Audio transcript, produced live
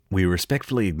We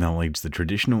respectfully acknowledge the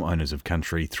traditional owners of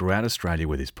country throughout Australia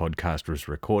where this podcast was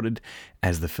recorded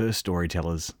as the first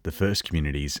storytellers, the first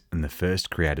communities, and the first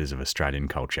creators of Australian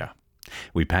culture.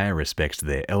 We pay our respects to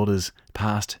their elders,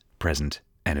 past, present,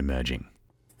 and emerging.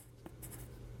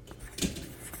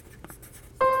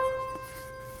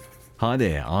 Hi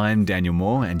there, I'm Daniel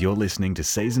Moore, and you're listening to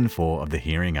Season 4 of the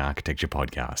Hearing Architecture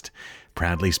Podcast,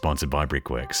 proudly sponsored by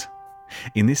Brickworks.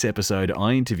 In this episode,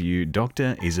 I interview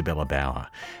Dr. Isabella Bower,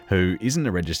 who isn't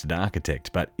a registered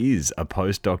architect but is a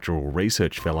postdoctoral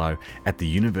research fellow at the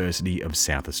University of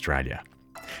South Australia.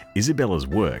 Isabella's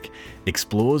work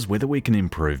explores whether we can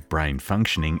improve brain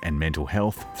functioning and mental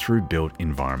health through built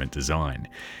environment design.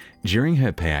 During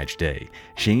her PhD,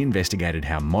 she investigated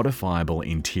how modifiable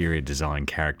interior design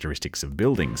characteristics of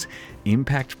buildings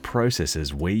impact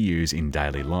processes we use in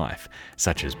daily life,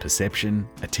 such as perception,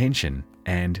 attention,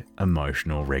 and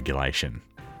emotional regulation.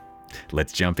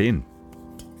 Let's jump in.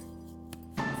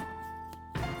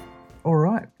 All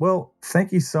right. Well,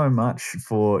 thank you so much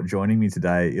for joining me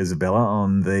today, Isabella,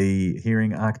 on the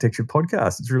Hearing Architecture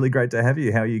Podcast. It's really great to have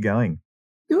you. How are you going?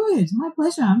 Good. My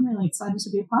pleasure. I'm really excited to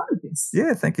be a part of this.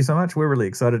 Yeah, thank you so much. We're really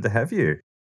excited to have you.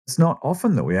 It's not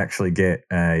often that we actually get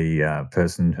a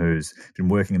person who's been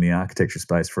working in the architecture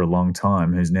space for a long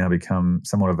time who's now become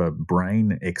somewhat of a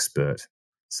brain expert.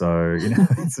 So,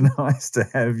 it's nice to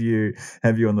have you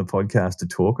on the podcast to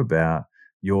talk about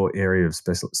your area of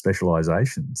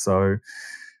specialization. So, do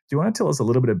you want to tell us a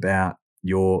little bit about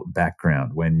your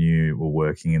background when you were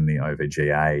working in the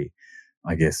OVGA,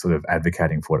 I guess, sort of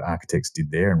advocating for what architects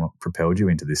did there and what propelled you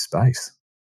into this space?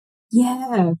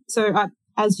 Yeah. So,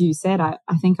 as you said, I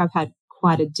think I've had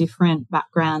quite a different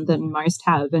background than most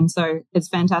have. And so it's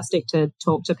fantastic to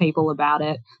talk to people about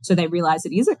it so they realize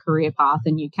it is a career path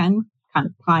and you can kind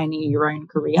of pioneer your own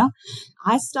career.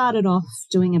 I started off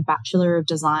doing a Bachelor of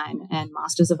Design and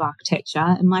Masters of Architecture,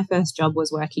 and my first job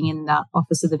was working in the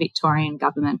Office of the Victorian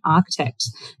Government Architect.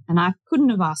 And I couldn't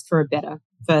have asked for a better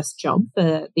first job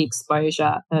for the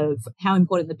exposure of how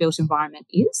important the built environment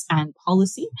is and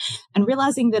policy, and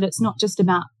realizing that it's not just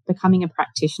about becoming a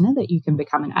practitioner, that you can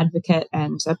become an advocate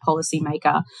and a policy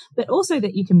maker, but also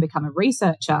that you can become a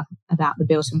researcher about the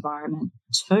built environment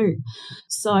too.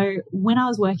 So when I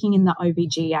was working in the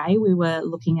OVGA, we were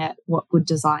looking at what good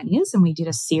design is, and we did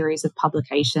a series of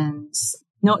publications,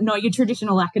 not your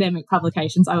traditional academic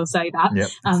publications, I will say that. Yep.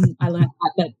 I learned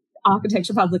that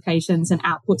architecture publications and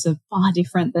outputs are far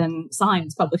different than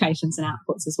science publications and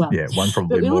outputs as well. Yeah, one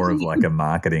probably more of like a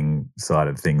marketing side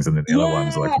of things, and then the other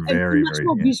one's like very, much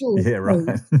more visual. Yeah,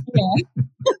 right.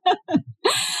 Yeah.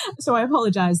 So I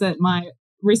apologize that my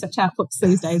research outputs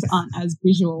these days aren't as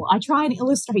visual. I try and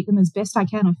illustrate them as best I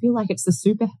can. I feel like it's the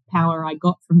superpower I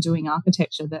got from doing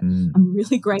architecture, that I'm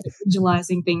really great at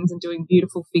visualizing things and doing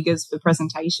beautiful figures for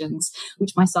presentations,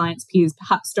 which my science peers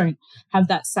perhaps don't have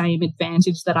that same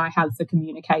advantage that I have for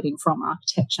communicating from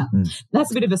architecture.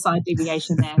 That's a bit of a side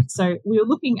deviation there. So we were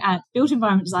looking at built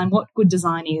environment design, what good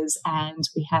design is, and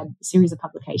we had a series of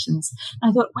publications. And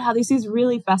I thought, wow, this is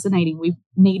really fascinating. We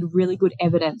need really good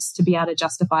evidence to be able to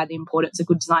justify the importance of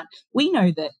good design. We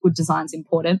know that good design is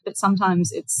important, but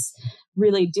sometimes it's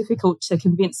really difficult to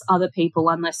convince other people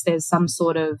unless there's some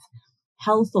sort of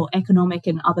health or economic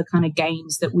and other kind of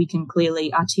gains that we can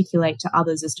clearly articulate to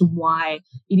others as to why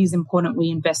it is important we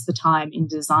invest the time in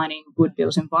designing good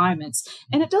built environments.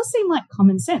 And it does seem like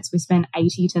common sense. We spend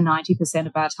 80 to 90%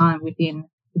 of our time within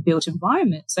the built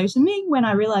environment. So to me, when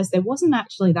I realized there wasn't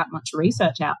actually that much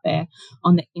research out there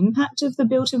on the impact of the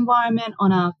built environment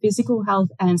on our physical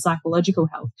health and psychological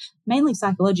health, mainly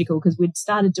psychological, because we'd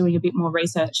started doing a bit more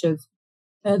research of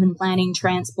urban planning,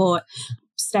 transport,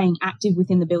 staying active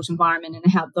within the built environment,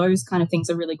 and how those kind of things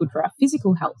are really good for our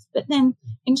physical health. But then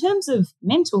in terms of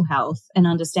mental health and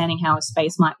understanding how a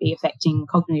space might be affecting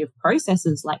cognitive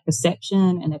processes like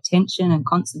perception and attention and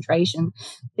concentration,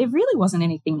 there really wasn't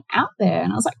anything out there.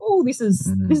 And I was like, oh, this is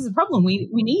a problem. We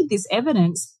need this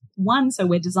evidence. One, so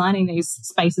we're designing these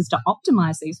spaces to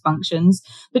optimize these functions,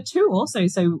 but two, also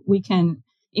so we can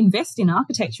invest in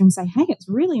architecture and say, hey, it's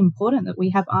really important that we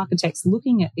have architects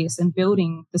looking at this and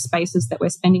building the spaces that we're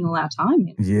spending all our time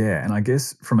in. Yeah, and I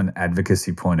guess from an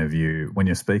advocacy point of view, when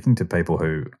you're speaking to people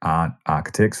who aren't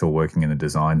architects or working in the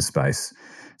design space,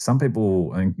 some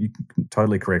people, and you can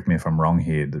totally correct me if I'm wrong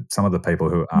here, that some of the people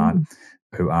who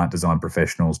aren't design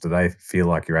professionals, do they feel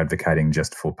like you're advocating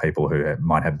just for people who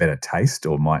might have better taste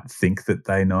or might think that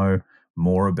they know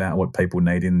more about what people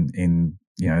need in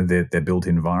their built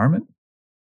environment?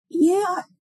 Yeah.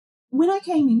 When I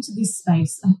came into this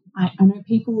space, I know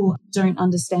people don't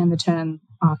understand the term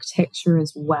architecture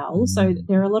as well. So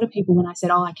there are a lot of people, when I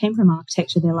said, I came from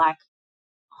architecture, they're like,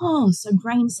 oh, so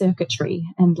brain circuitry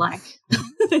and like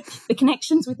the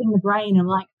connections within the brain. I'm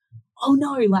like, oh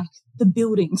no, like the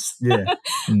buildings. Yeah.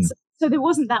 Mm. So there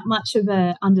wasn't that much of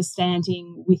a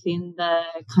understanding within the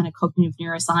kind of cognitive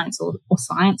neuroscience or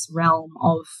science realm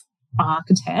of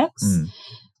architects. Mm.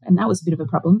 And that was a bit of a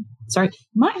problem. Sorry,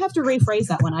 might have to rephrase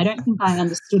that one. I don't think I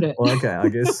understood it. Well, okay, I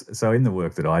guess, so in the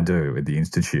work that I do at the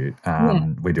Institute,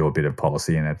 we do a bit of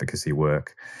policy and advocacy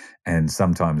work. And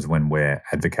sometimes when we're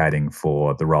advocating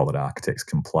for the role that architects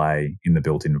can play in the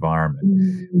built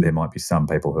environment, there might be some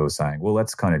people who are saying, well,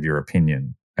 that's kind of your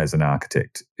opinion as an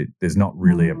architect. There's not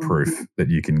really a proof that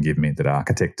you can give me that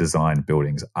architect designed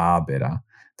buildings are better.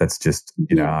 That's just,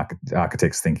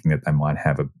 architects thinking that they might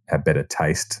have better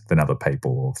taste than other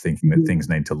people, or thinking that things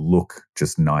need to look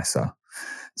just nicer.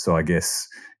 So I guess,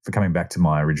 for coming back to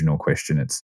my original question,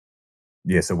 it's,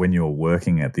 so when you're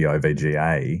working at the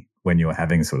OVGA, when you're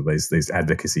having sort of these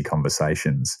advocacy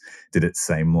conversations, did it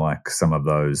seem like some of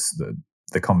those,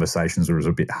 the conversations were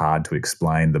a bit hard to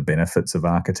explain the benefits of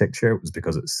architecture? It was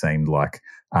because it seemed like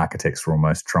architects were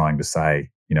almost trying to say,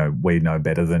 we know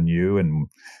better than you, and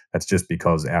that's just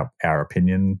because our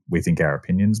opinion, we think our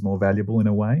opinion's more valuable in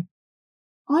a way?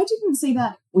 I didn't see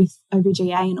that with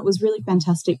OVGA, and it was really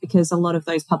fantastic because a lot of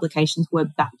those publications were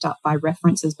backed up by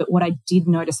references. But what I did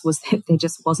notice was that there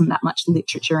just wasn't that much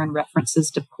literature and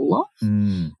references to pull off.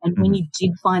 And when you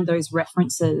did find those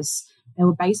references, they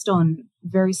were based on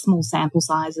very small sample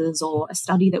sizes or a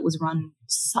study that was run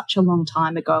such a long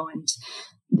time ago, and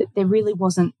there really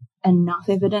wasn't enough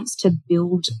evidence to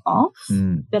build off.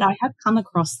 But I have come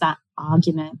across that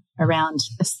argument around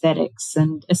aesthetics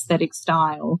and aesthetic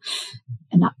style.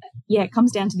 And it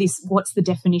comes down to this, what's the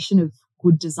definition of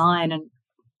good design? And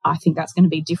I think that's going to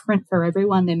be different for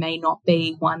everyone. There may not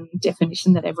be one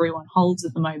definition that everyone holds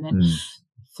at the moment.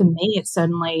 For me, it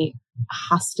certainly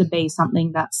has to be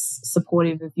something that's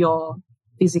supportive of your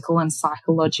physical and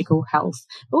psychological health.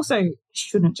 Also,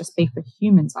 shouldn't just be for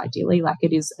humans, ideally. Like,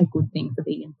 it is a good thing for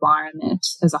the environment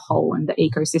as a whole and the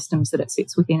ecosystems that it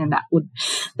sits within, and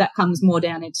that comes more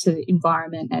down into the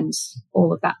environment and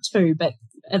all of that too. But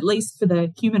at least for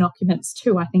the human occupants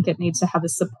too, I think it needs to have a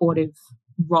supportive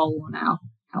role on our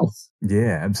health.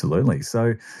 Yeah, absolutely.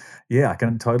 So, I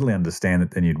can totally understand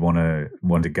that then you'd want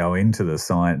to go into the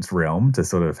science realm to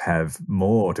sort of have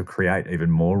more, to create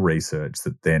even more research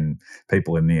that then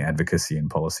people in the advocacy and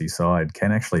policy side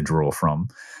can actually draw from.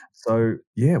 So,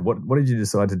 what did you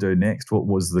decide to do next? What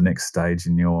was the next stage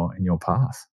in your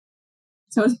path?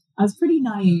 So I was pretty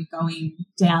naive going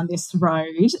down this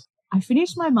road. I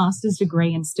finished my master's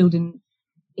degree and still didn't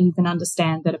even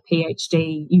understand that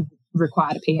you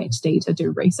required a PhD to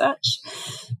do research.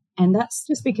 And that's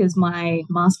just because my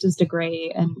master's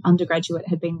degree and undergraduate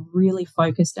had been really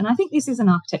focused, and I think this is an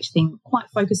architecture thing, quite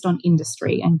focused on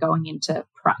industry and going into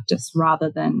practice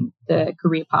rather than the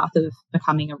career path of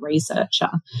becoming a researcher.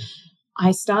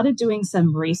 I started doing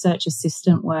some research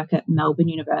assistant work at Melbourne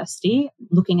University,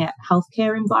 looking at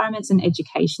healthcare environments and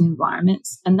education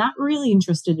environments. And that really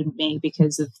interested me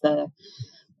because of the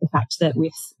fact that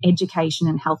with education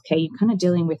and healthcare, you're kind of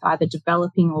dealing with either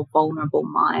developing or vulnerable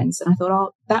minds. And I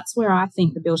thought, that's where I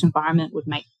think the built environment would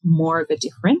make more of a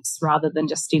difference rather than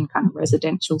just in kind of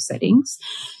residential settings.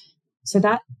 So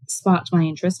that sparked my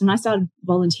interest. And I started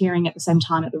volunteering at the same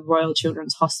time at the Royal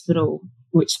Children's Hospital,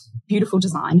 which, beautiful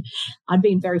design. I'd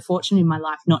been very fortunate in my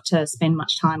life not to spend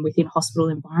much time within hospital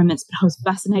environments, but I was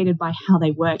fascinated by how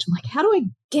they worked. I'm like, how do I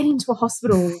get into a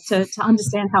hospital to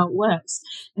understand how it works?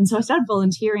 And so I started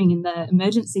volunteering in the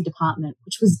emergency department,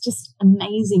 which was just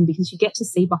amazing because you get to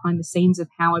see behind the scenes of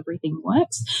how everything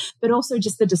works, but also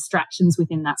just the distractions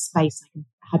within that space, like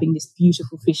having this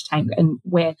beautiful fish tank and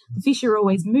where the fish are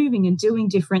always moving and doing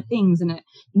different things, and it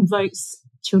invokes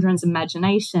children's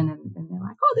imagination, and they're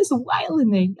like, oh, there's a whale in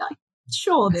there. You're like,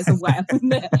 sure, there's a whale in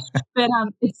there. But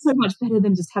it's so much better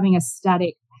than just having a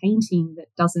static painting that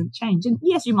doesn't change. And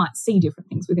yes, you might see different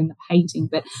things within the painting,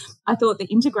 but I thought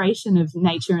the integration of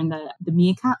nature and the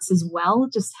meerkats as well,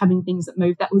 just having things that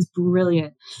move, that was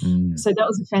brilliant. So that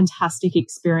was a fantastic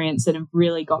experience, and it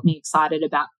really got me excited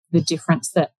about the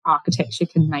difference that architecture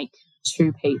can make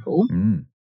to people.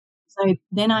 So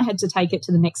then I had to take it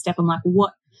to the next step. I'm like,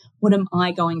 what am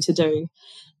I going to do?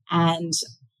 And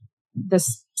the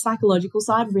psychological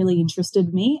side really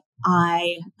interested me.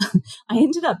 I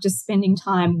ended up just spending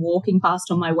time walking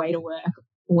past on my way to work,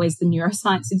 always the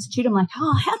Neuroscience Institute. I'm like,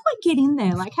 how do I get in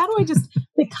there? Like, how do I just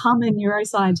become a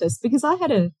neuroscientist? Because I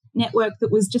had a network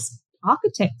that was just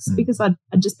architects, because I'd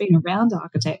just been around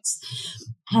architects.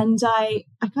 And I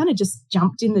kind of just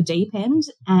jumped in the deep end,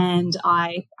 and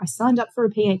I signed up for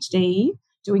a PhD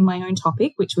doing my own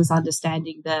topic, which was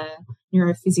understanding the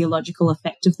neurophysiological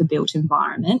effect of the built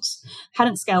environment.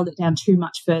 Hadn't scaled it down too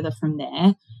much further from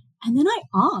there. And then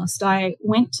I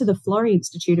went to the Florey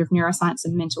Institute of Neuroscience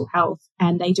and Mental Health,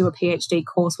 and they do a PhD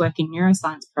coursework in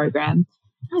neuroscience program.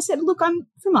 I said, look, I'm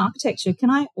from architecture.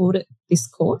 Can I audit this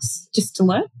course just to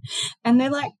learn? And they're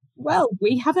like, well,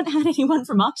 we haven't had anyone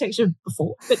from architecture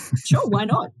before, but sure, why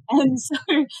not? And so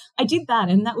I did that,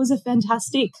 and that was a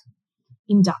fantastic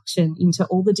induction into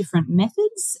all the different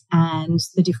methods and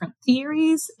the different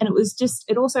theories. And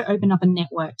it also opened up a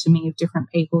network to me of different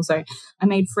people. So I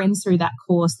made friends through that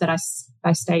course that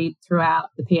I stayed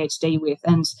throughout the PhD with.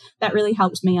 And that really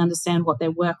helped me understand what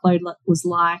their workload was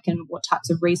like and what types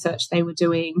of research they were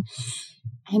doing.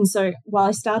 And so while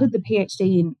I started the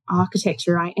PhD in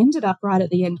architecture, I ended up right at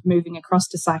the end moving across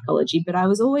to psychology, but I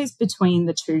was always between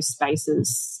the two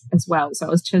spaces as well. So I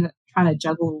was trying to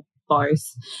juggle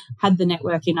both. Had the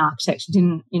network in architecture,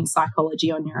 didn't in psychology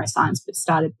or neuroscience, but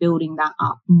started building that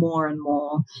up more and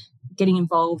more, getting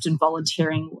involved and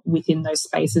volunteering within those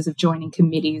spaces of joining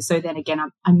committees. So then again,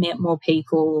 I met more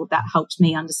people that helped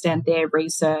me understand their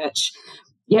research.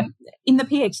 Yep. In the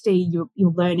PhD,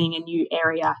 you're learning a new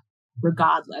area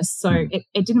regardless. So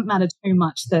it didn't matter too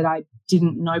much that I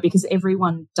didn't know, because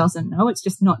everyone doesn't know. It's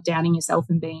just not downing yourself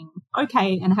and being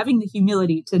okay and having the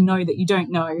humility to know that you don't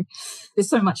know. There's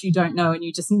so much you don't know, and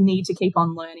you just need to keep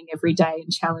on learning every day and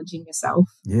challenging yourself.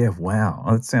 Yeah, wow.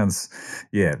 That sounds,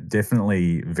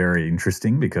 definitely very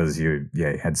interesting, because you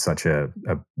had such a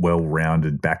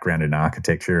well-rounded background in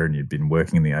architecture, and you'd been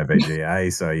working in the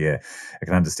OVGA. So, I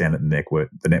can understand that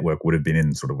the network would have been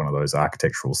in sort of one of those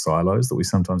architectural silos that we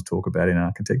sometimes talk about in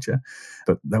architecture.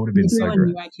 But that would have been so Everyone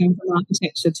great. knew I came from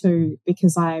architecture too,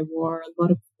 because I wore a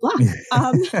lot of black.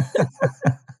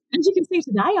 As you can see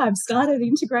today, I've started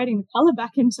integrating the colour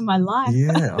back into my life.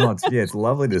 It's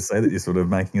lovely to say that you're sort of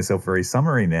making yourself very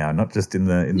summery now, not just in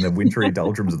the wintry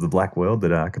doldrums of the black world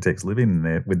that architects live in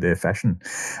there with their fashion.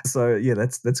 So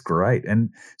that's great. And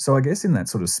so I guess in that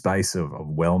sort of space of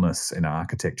wellness in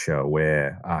architecture,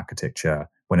 where architecture,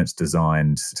 when it's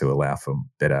designed to allow for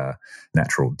better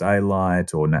natural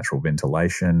daylight or natural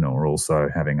ventilation, or also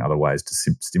having other ways to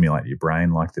stimulate your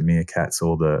brain, like the meerkats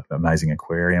or the amazing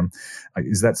aquarium,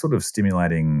 is that sort of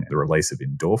stimulating the release of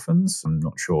endorphins? I'm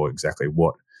not sure exactly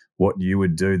what you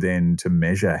would do then to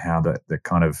measure how the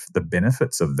kind of the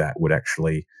benefits of that would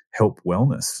actually help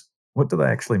wellness. What do they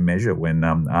actually measure when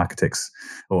architects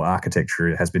or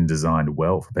architecture has been designed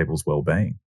well for people's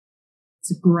well-being?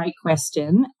 It's a great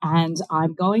question, and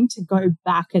I'm going to go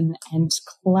back and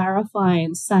clarify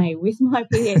and say, with my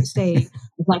PhD,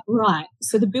 right,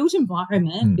 so the built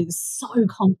environment is so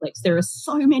complex. There are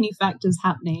so many factors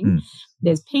happening.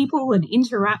 There's people and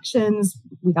interactions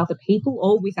with other people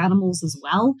or with animals as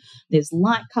well. There's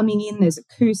light coming in, there's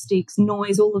acoustics,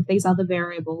 noise, all of these other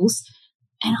variables.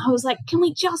 And I was like, can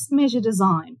we just measure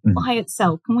design by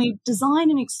itself? Can we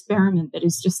design an experiment that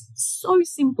is just so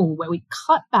simple, where we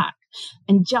cut back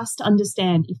and just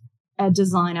understand if a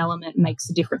design element makes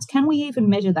a difference? Can we even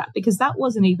measure that? Because that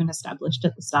wasn't even established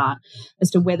at the start, as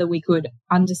to whether we could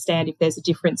understand if there's a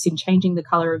difference in changing the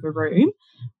colour of a room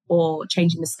or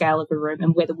changing the scale of a room,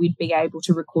 and whether we'd be able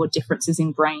to record differences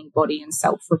in brain, body and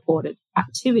self-reported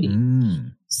activity.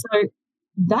 So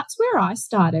that's where I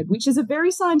started, which is a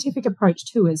very scientific approach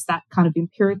too, is that kind of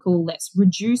empirical, let's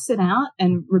reduce it out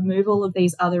and remove all of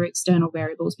these other external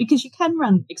variables, because you can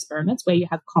run experiments where you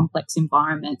have complex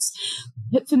environments.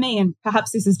 But for me, and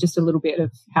perhaps this is just a little bit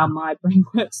of how my brain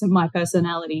works and my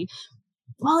personality,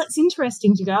 while it's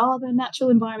interesting to go, the natural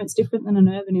environment's different than an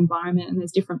urban environment and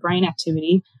there's different brain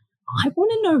activity, I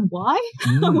want to know why.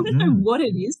 I want to know what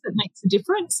it is that makes a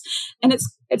difference. And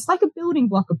it's like a building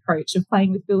block approach of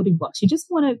playing with building blocks. You just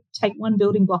want to take one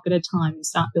building block at a time and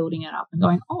start building it up and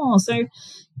going, so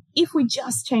if we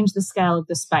just change the scale of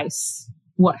the space,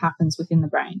 what happens within the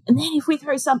brain? And then if we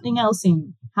throw something else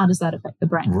in, how does that affect the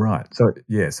brain? Right. So,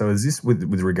 so is this with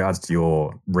regards to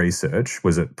your research,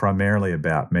 was it primarily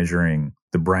about measuring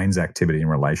the brain's activity in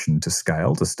relation to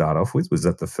scale to start off with? Was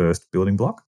that the first building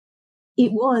block?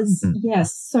 It was,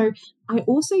 yes. So I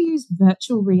also used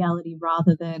virtual reality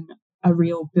rather than a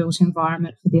real built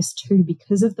environment for this too,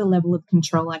 because of the level of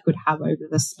control I could have over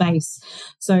the space.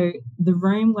 So the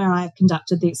room where I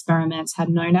conducted the experiments had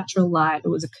no natural light. It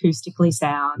was acoustically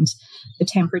sound. The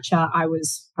temperature, I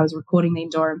was recording the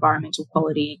indoor environmental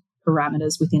quality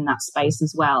parameters within that space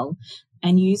as well,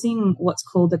 and using what's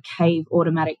called the Cave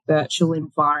Automatic Virtual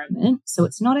Environment. So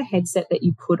it's not a headset that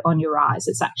you put on your eyes.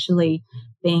 It's actually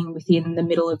being within the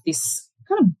middle of this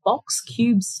kind of box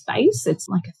cube space. It's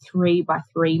like a 3 by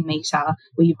 3 meter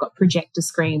where you've got projector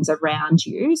screens around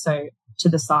you. So to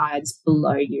the sides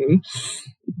below you.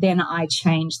 Then I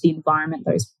changed the environment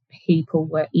those people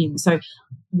were in. So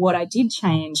what I did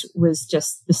change was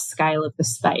just the scale of the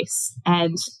space.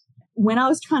 And when I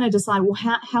was trying to decide, well,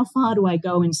 how far do I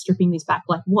go in stripping this back?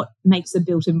 Like, what makes a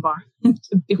built environment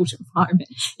a built environment?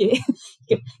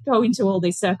 Yeah, go into all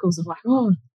these circles of like,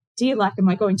 oh dear, like, am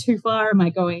I going too far? Am I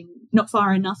going not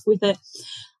far enough with it?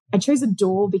 I chose a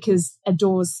door because a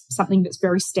door is something that's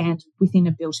very standard within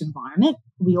a built environment.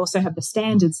 We also have the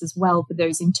standards as well for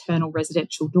those internal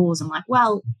residential doors. I'm like,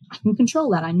 well, I can control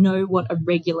that. I know what a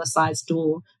regular size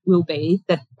door will be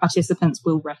that participants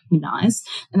will recognise,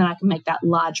 and then I can make that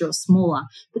larger or smaller.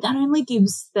 But that only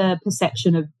gives the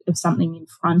perception of something in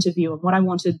front of you. And what I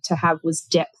wanted to have was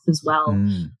depth as well.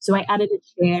 So I added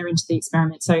a chair into the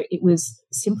experiment. So it was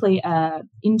simply an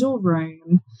indoor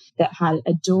room that had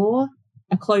a door,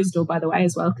 a closed door, by the way,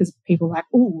 as well, because people are like,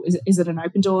 oh, is it an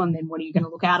open door? And then what are you going to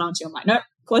look out onto? I'm like, no,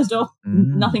 closed door,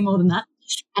 nothing more than that.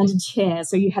 And a chair.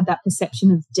 So you had that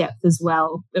perception of depth as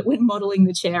well. But when modelling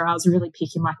the chair, I was really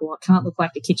picking like, well, it can't look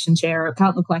like a kitchen chair, or it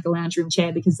can't look like a lounge room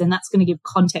chair, because then that's going to give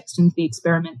context into the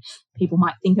experiment. People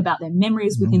might think about their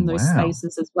memories within those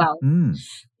spaces as well.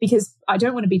 Because I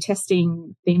don't want to be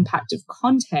testing the impact of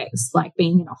context, like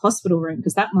being in a hospital room,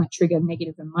 because that might trigger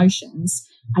negative emotions.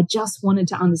 I just wanted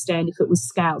to understand if it was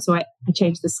scale. So I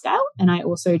changed the scale, and I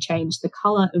also changed the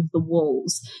colour of the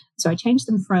walls. So I changed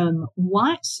them from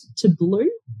white to blue.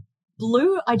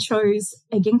 Blue I chose,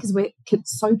 again, because we're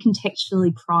so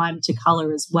contextually primed to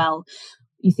colour as well.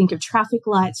 You think of traffic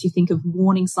lights, you think of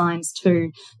warning signs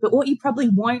too. But what you probably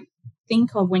won't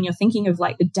think of when you're thinking of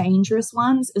like the dangerous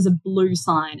ones is a blue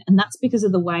sign. And that's because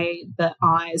of the way the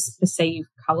eyes perceive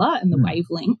colour and the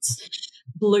wavelengths.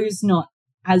 Blue's not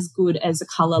as good as a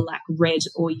colour like red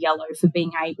or yellow for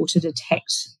being able to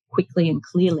detect quickly and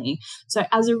clearly. So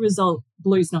as a result,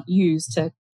 blue's not used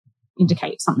to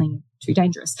indicate something too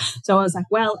dangerous. So I was like,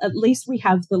 well, at least we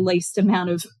have the least amount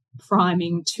of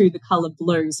priming to the colour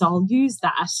blue. So I'll use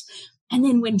that. And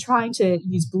then when trying to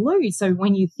use blue, so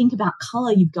when you think about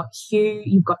colour, you've got hue,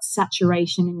 you've got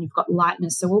saturation, and you've got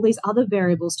lightness. So all these other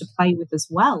variables to play with as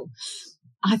well.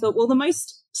 I thought, well, the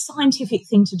most scientific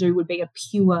thing to do would be a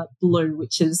pure blue,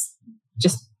 which is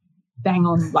just bang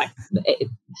on. Like,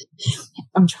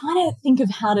 I'm trying to think of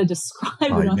how to describe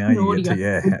it on an audio.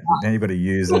 Now you've got to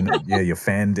use your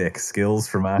fan deck skills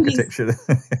from architecture.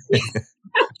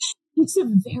 It's a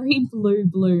very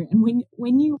blue. And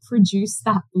when you produce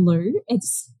that blue,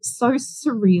 it's so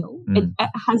surreal. It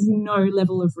has no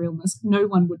level of realness. No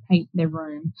one would paint their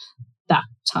room that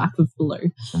type of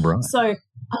blue. Right. So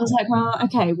I was like, well,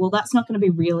 okay, well, that's not going to be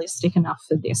realistic enough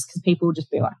for this, because people will just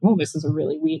be like, well, this is a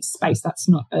really weird space. That's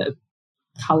not a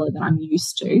colour that I'm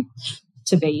used to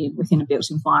be in within a built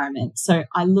environment. So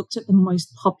I looked at the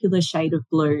most popular shade of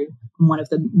blue on one of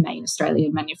the main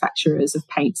Australian manufacturers of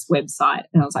paint's website.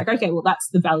 And I was like, okay, well, that's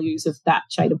the values of that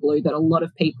shade of blue that a lot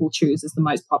of people choose as the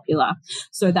most popular.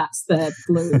 So that's the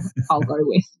blue I'll go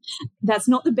with. That's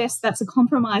not the best. That's a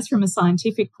compromise from a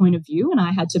scientific point of view. And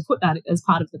I had to put that as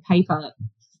part of the paper.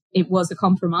 It was a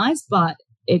compromise, but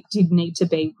it did need to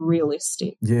be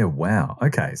realistic. Yeah, wow.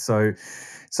 Okay, so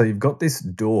you've got this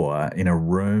door in a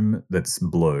room that's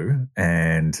blue,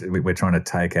 and we're trying to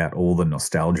take out all the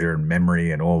nostalgia and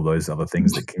memory and all those other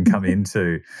things that can come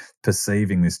into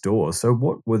perceiving this door. So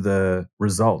what were the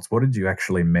results? What did you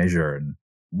actually measure, and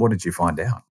what did you find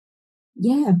out?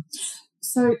 Yeah.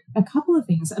 So a couple of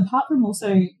things, apart from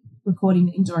also recording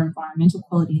the indoor environmental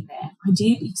quality in there, I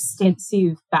did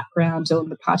extensive background on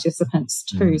the participants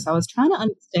too. So I was trying to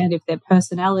understand if their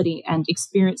personality and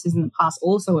experiences in the past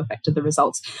also affected the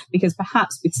results, because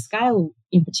perhaps with scale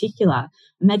in particular,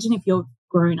 imagine if you've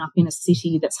grown up in a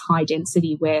city that's high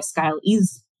density where scale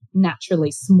is naturally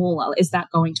smaller, is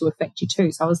that going to affect you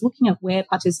too? So I was looking at where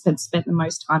participants spent the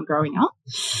most time growing up.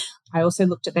 I also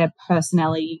looked at their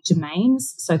personality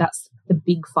domains. So that's the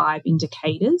big 5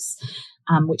 indicators,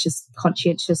 which is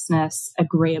conscientiousness,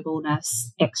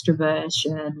 agreeableness,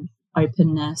 extroversion,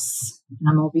 openness. And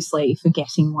I'm obviously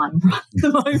forgetting one right at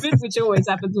the moment, which always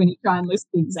happens when you try and list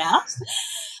things out.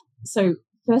 So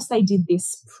first they did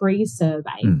this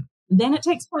pre-survey. Then it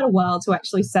takes quite a while to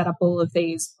actually set up all of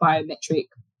these biometric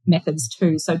methods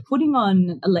too. So putting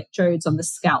on electrodes on the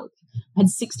scalp. I had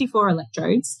 64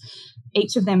 electrodes.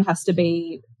 Each of them has to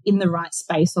be in the right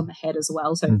space on the head as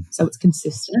well, so it's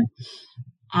consistent.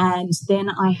 And then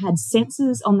I had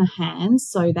sensors on the hands,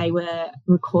 so they were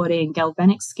recording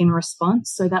galvanic skin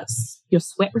response. So that's your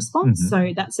sweat response.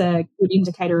 So that's a good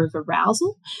indicator of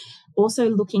arousal. Also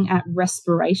looking at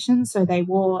respiration. So they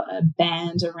wore a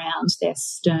band around their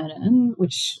sternum,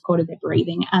 which recorded their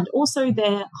breathing, and also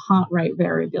their heart rate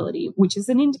variability, which is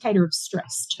an indicator of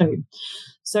stress too.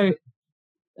 So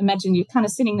imagine you're kind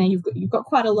of sitting there, you've got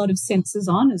quite a lot of sensors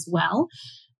on as well.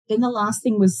 Then the last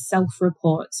thing was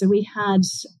self-report. So we had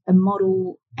a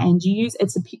model, and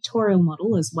it's a pictorial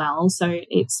model as well. So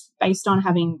it's based on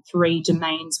having 3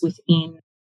 domains within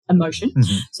emotion.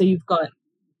 Mm-hmm. So you've got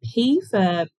P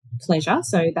for pleasure.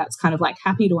 So that's kind of like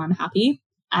happy to unhappy.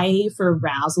 A for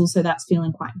arousal. So that's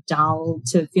feeling quite dull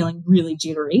to feeling really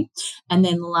jittery. And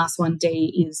then the last one,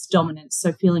 D, is dominance.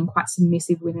 So feeling quite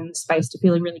submissive within the space to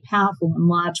feeling really powerful and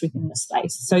large within the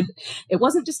space. So it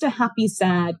wasn't just a happy,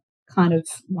 sad kind of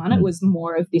one. It was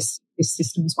more of this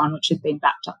systems one, which had been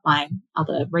backed up by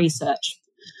other research.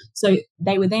 So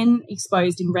they were then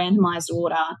exposed in randomized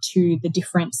order to the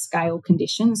different scale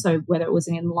conditions. So whether it was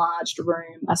an enlarged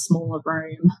room, a smaller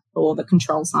room, or the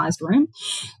control-sized room.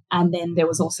 And then there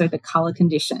was also the color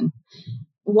condition.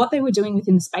 What they were doing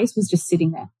within the space was just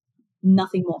sitting there,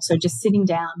 nothing more. So just sitting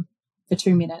down for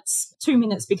 2 minutes. 2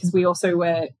 minutes because we also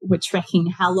were tracking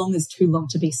how long is too long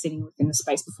to be sitting within the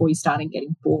space before you started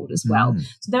getting bored as well.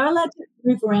 So they're allowed to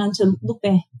move around to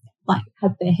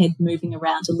have their head moving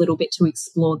around a little bit to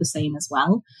explore the scene as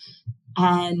well.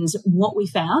 And what we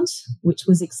found, which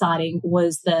was exciting,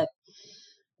 was that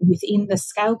within the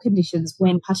scale conditions,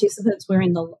 when participants were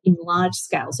in large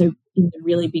scale, so in the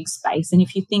really big space, and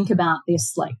if you think about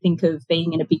this, like think of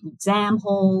being in a big exam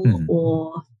hall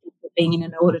or being in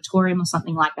an auditorium or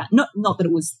something like that. Not that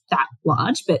it was that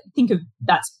large, but think of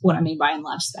that's what I mean by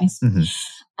enlarged space.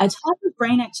 A type of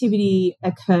brain activity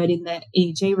occurred in the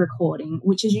EEG recording,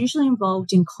 which is usually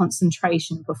involved in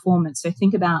concentration performance. So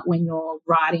think about when you're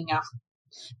writing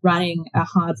a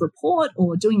hard report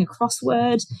or doing a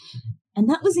crossword. And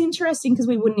that was interesting because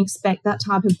we wouldn't expect that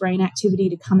type of brain activity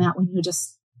to come out when you're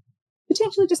just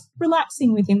potentially just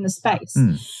relaxing within the space.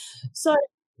 So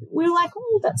we were like,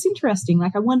 oh, that's interesting.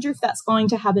 Like, I wonder if that's going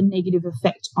to have a negative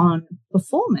effect on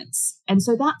performance. And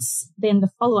so that's then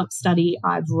the follow-up study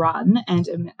I've run and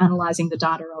am analysing the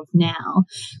data of now,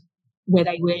 where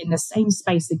they were in the same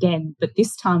space again, but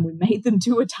this time we made them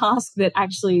do a task that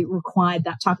actually required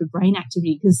that type of brain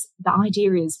activity, because the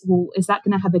idea is, well, is that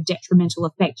going to have a detrimental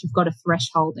effect? You've got a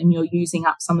threshold and you're using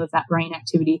up some of that brain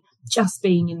activity just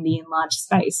being in the enlarged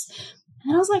space.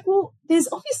 And I was like, well, there's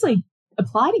obviously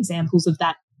applied examples of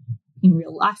that in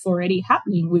real life already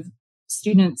happening with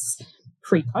students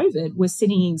pre-COVID. We're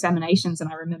sitting in examinations,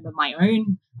 and I remember my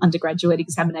own undergraduate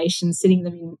examinations, sitting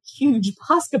them in huge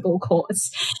basketball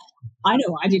courts. I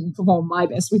know I didn't perform my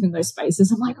best within those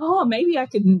spaces. I'm like, oh, maybe I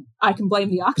can blame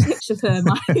the architecture for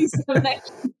my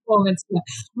examination performance. Yeah,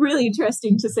 really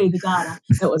interesting to see the data.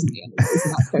 That wasn't the only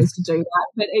reason I chose to do that,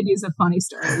 but it is a funny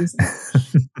story, isn't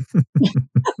it?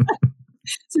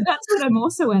 So that's what I'm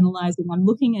also analysing. I'm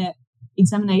looking at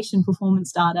examination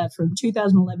performance data from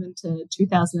 2011 to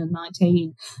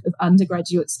 2019 of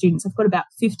undergraduate students. I've got about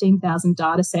 15,000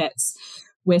 data sets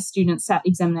where students sat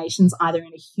examinations either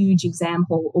in a huge exam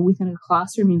hall or within a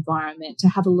classroom environment to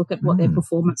have a look at what their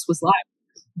performance was like.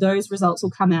 Those results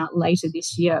will come out later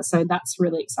this year, so that's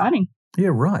really exciting. Yeah,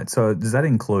 right. So does that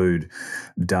include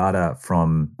data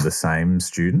from the same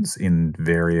students in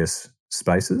various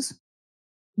spaces?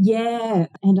 Yeah,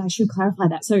 and I should clarify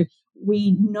that. So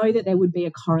we know that there would be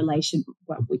a correlation.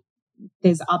 Well,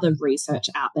 there's other research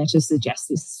out there to suggest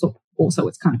this. So also,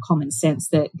 it's kind of common sense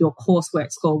that your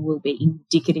coursework score will be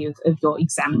indicative of your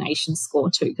examination score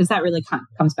too, because that really kind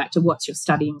of comes back to what's your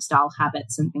studying style,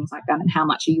 habits and things like that, and how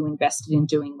much are you invested in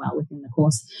doing well within the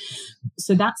course.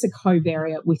 So that's a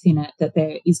covariate within it, that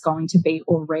there is going to be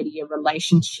already a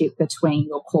relationship between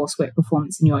your coursework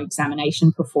performance and your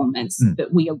examination performance. But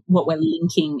what we're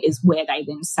linking is where they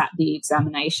then sat the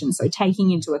examination. So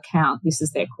taking into account this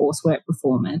is their coursework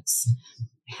performance,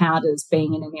 how does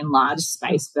being in an enlarged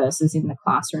space versus in the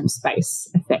classroom space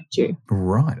affect you?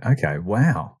 Right. Okay.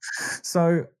 Wow.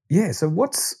 So, yeah. So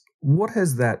what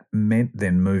has that meant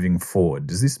then moving forward?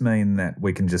 Does this mean that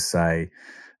we can just say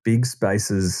big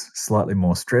spaces slightly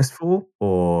more stressful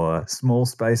or small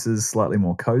spaces slightly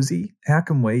more cozy? How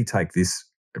can we take this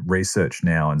research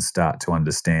now and start to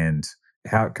understand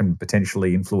how it can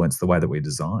potentially influence the way that we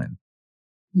design?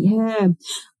 Yeah,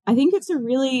 I think it's a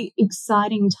really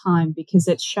exciting time because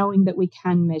it's showing that we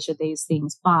can measure these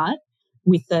things, but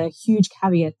with the huge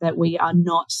caveat that we are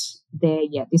not there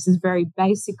yet. This is very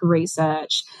basic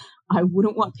research. I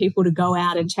wouldn't want people to go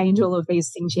out and change all of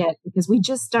these things yet, because we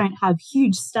just don't have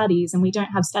huge studies, and we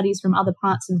don't have studies from other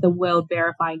parts of the world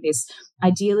verifying this.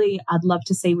 Ideally, I'd love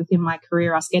to see within my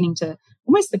career us getting to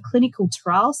almost the clinical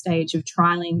trial stage of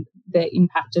trialing the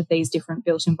impact of these different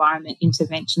built environment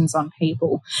interventions on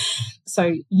people.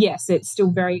 So yes, it's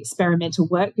still very experimental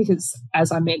work because,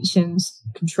 as I mentioned,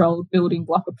 controlled building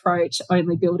block approach,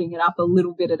 only building it up a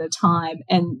little bit at a time.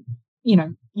 And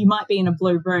you might be in a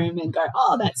blue room and go,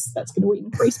 oh, that's going to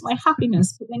increase my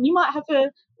happiness. But then you might have an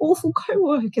awful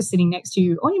coworker sitting next to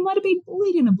you, or you might have been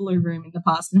bullied in a blue room in the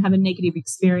past and have a negative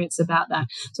experience about that.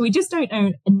 So we just don't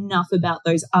know enough about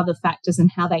those other factors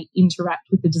and how they interact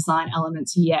with the design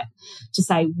elements yet to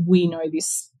say we know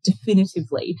this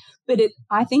definitively. But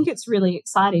I think it's really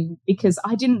exciting, because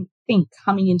I didn't think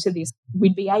coming into this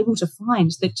we'd be able to find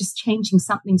that just changing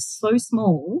something so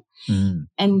small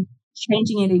and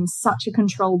changing it in such a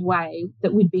controlled way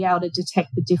that we'd be able to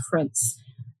detect the difference.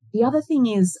 The other thing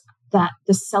is that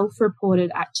the self-reported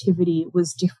activity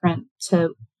was different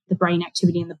to the brain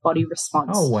activity and the body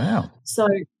response. Oh, wow. So,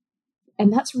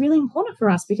 and that's really important for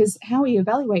us, because how we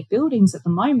evaluate buildings at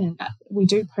the moment, we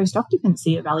do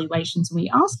post-occupancy evaluations and we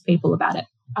ask people about it.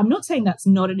 I'm not saying that's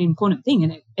not an important thing,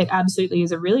 and it absolutely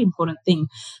is a really important thing,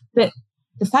 but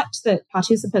the fact that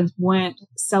participants weren't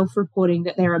self-reporting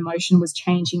that their emotion was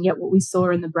changing, yet what we saw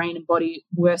in the brain and body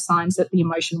were signs that the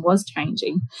emotion was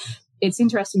changing. It's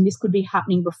interesting. This could be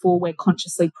happening before we're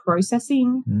consciously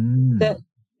processing that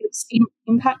it's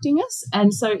impacting us.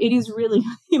 And so it is really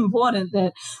important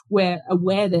that we're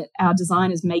aware that our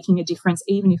design is making a difference,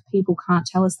 even if people can't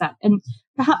tell us that. And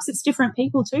perhaps it's different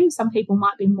people too. Some people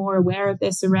might be more aware of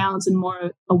their surrounds and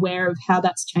more aware of how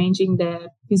that's changing their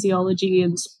physiology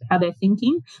and how they're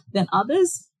thinking than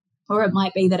others. Or it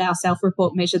might be that our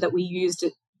self-report measure that we used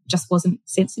just wasn't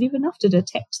sensitive enough to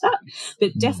detect that.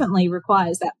 But definitely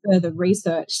requires that further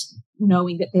research,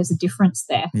 knowing that there's a difference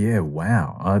there. Yeah,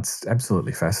 wow. It's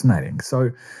absolutely fascinating. So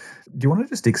do you want to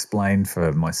just explain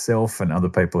for myself and other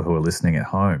people who are listening at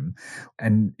home,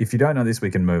 and if you don't know this,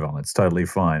 we can move on. It's totally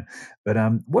fine. But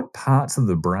what parts of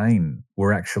the brain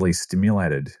were actually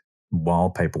stimulated while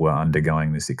people were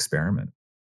undergoing this experiment?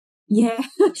 Yeah,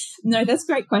 no, that's a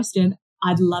great question.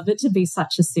 I'd love it to be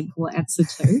such a simple answer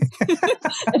too.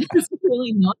 It's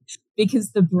really not,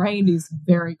 because the brain is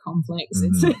very complex.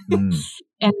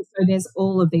 And so there's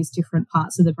all of these different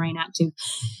parts of the brain active.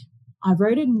 I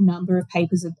wrote a number of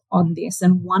papers on this,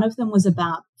 and one of them was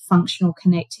about functional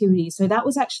connectivity. So that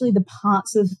was actually the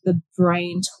parts of the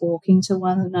brain talking to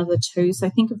one another too.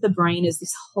 So think of the brain as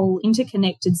this whole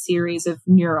interconnected series of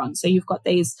neurons. So you've got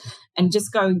these, and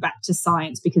just going back to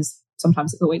science, because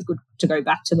sometimes it's always good to go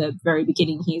back to the very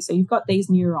beginning here. So you've got these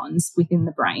neurons within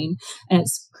the brain, and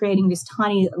it's creating this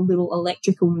tiny little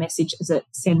electrical message as it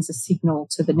sends a signal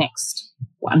to the next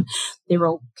one. They're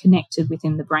all connected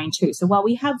within the brain too. So while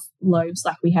we have lobes,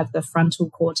 like we have the frontal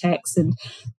cortex, and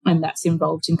that's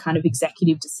involved in kind of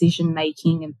executive decision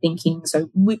making and thinking. So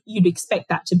you'd expect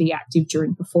that to be active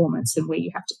during performance and where you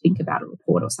have to think about a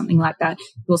report or something like that.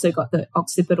 You've also got the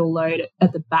occipital lobe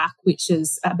at the back, which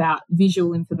is about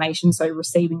visual information. So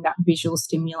receiving that visual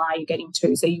stimuli you're getting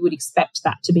to. So you would expect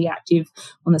that to be active.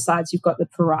 On the sides, you've got the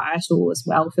parietal as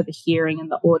well for the hearing and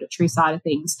the auditory side of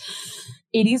things.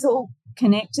 It is all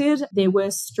connected. There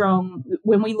were strong,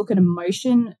 when we look at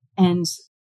emotion, and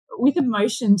with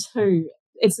emotion too,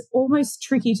 it's almost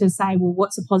tricky to say, well,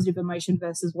 what's a positive emotion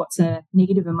versus what's a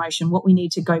negative emotion? What we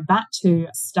need to go back to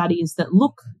studies that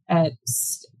look at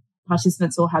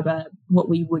participants or have what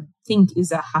we would think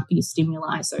is a happy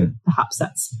stimuli. So perhaps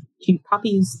that's cute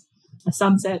puppies, a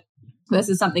sunset,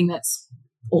 versus something that's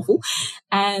awful,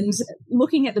 and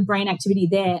looking at the brain activity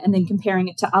there and then comparing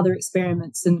it to other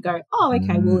experiments and go, oh,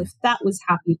 okay, well, if that was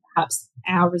happy, perhaps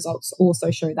our results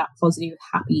also show that positive,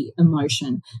 happy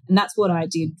emotion. And that's what I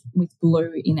did with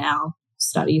blue in our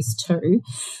studies too.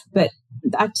 But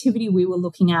the activity we were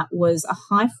looking at was a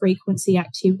high frequency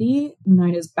activity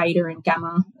known as beta and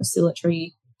gamma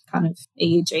oscillatory kind of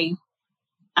EEG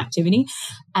activity,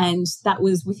 and that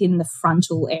was within the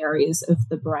frontal areas of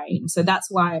the brain. So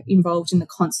that's why involved in the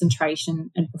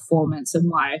concentration and performance, and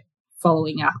why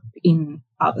following up in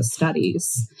other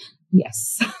studies.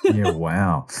 Yes. Yeah,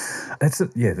 wow.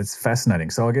 That's fascinating.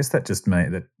 So I guess that just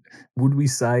means that, would we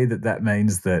say that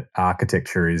means that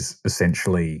architecture is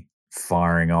essentially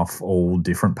firing off all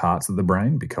different parts of the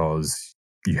brain, because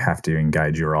you have to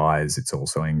engage your eyes, it's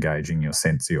also engaging your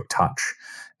sense, your touch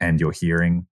and your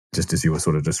hearing, just as you were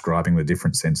sort of describing the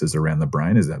different senses around the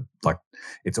brain? Is that like,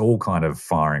 it's all kind of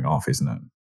firing off, isn't it?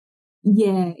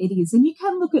 Yeah, it is. And you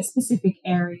can look at specific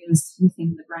areas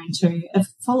within the brain too. A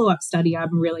follow-up study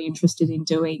I'm really interested in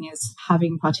doing is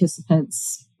having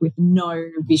participants with no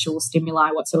visual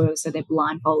stimuli whatsoever, so they're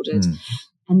blindfolded, Mm.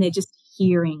 and they're just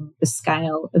hearing the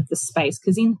scale of the space.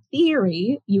 Because in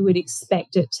theory, you would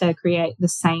expect it to create the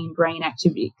same brain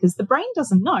activity because the brain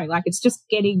doesn't know. Like it's just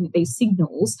getting these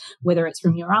signals, whether it's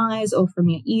from your eyes or from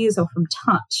your ears or from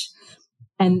touch.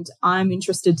 And I'm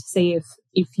interested to see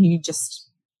if you just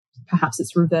perhaps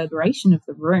it's reverberation of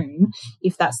the room,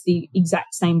 if that's the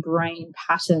exact same brain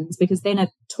patterns, because then it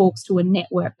talks to a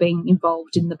network being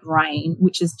involved in the brain,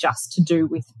 which is just to do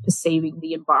with perceiving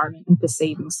the environment and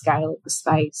perceiving scale of the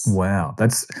space. Wow, I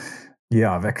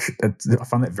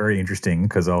find that very interesting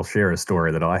because I'll share a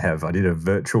story that I have. I did a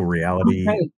virtual Oh, reality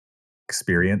great.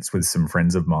 experience with some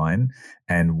friends of mine,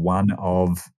 and one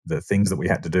of the things that we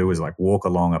had to do was like walk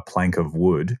along a plank of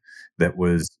wood that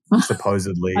was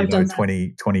supposedly, I've done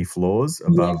that. 20 floors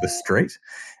Yeah. above the street.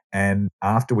 And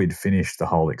after we'd finished the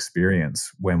whole experience,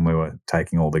 when we were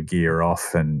taking all the gear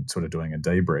off and sort of doing a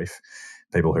debrief,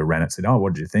 people who ran it said, "Oh,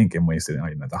 what did you think?" And we said, "Oh,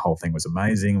 the whole thing was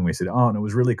amazing." And we said, "Oh, and it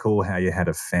was really cool how you had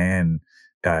a fan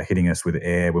hitting us with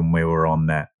air when we were on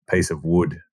that piece of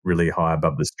wood really high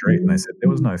above the street." And they said, "There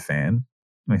was Mm. no fan."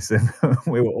 And they said,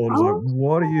 we were all just like,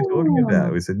 "What are you talking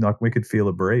about?" Oh. We said, "Like, we could feel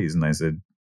a breeze." And they said,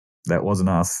 "That wasn't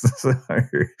us." So,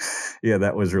 yeah,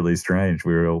 that was really strange.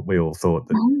 We all thought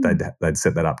that Oh. they'd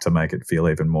set that up to make it feel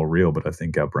even more real, but I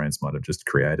think our brains might have just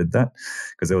created that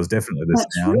because there was definitely the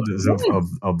That's sound true. Yeah.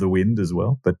 of the wind as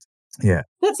well. But yeah.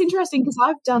 That's interesting because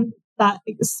I've done that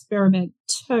experiment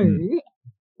Mm. too.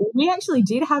 We actually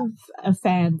did have a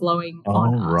fan blowing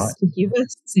on Oh, right. us to give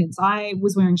us since I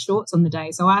was wearing shorts on the day.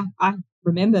 So I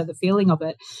remember the feeling of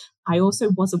it. I also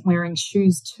wasn't wearing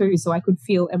shoes too, so I could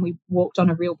feel, and we walked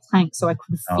on a real plank, so I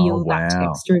could Oh, feel that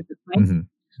wow. texture of the plank Mhm.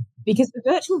 because the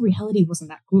virtual reality wasn't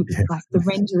that good. Yeah. Like the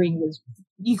rendering was,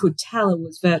 you could tell it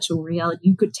was virtual reality.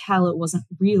 You could tell it wasn't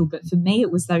real. But for me,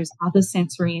 it was those other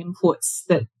sensory inputs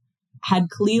that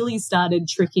had clearly started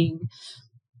tricking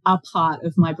a part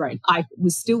of my brain. I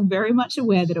was still very much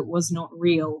aware that it was not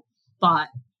real, but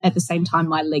at the same time,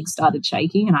 my legs started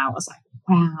shaking, and I was like,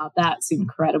 wow, that's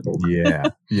incredible. Yeah,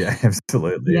 yeah,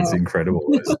 absolutely. Yeah. It's incredible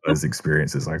those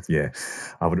experiences. Like, yeah,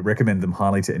 I would recommend them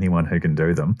highly to anyone who can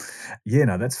do them. Yeah,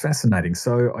 no, that's fascinating.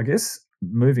 So, I guess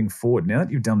moving forward, now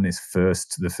that you've done the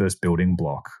first building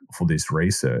block for this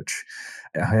research,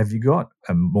 have you got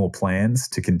more plans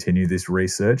to continue this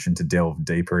research and to delve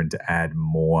deeper and to add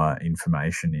more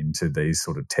information into these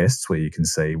sort of tests where you can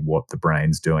see what the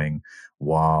brain's doing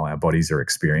while our bodies are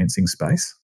experiencing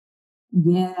space?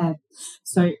 Yeah.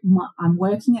 So I'm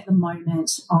working at the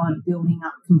moment on building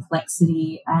up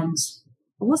complexity and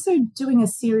also doing a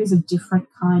series of different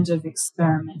kinds of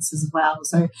experiments as well.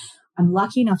 So I'm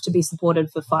lucky enough to be supported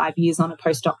for 5 years on a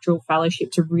postdoctoral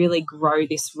fellowship to really grow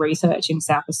this research in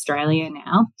South Australia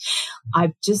now.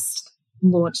 I've just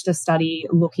launched a study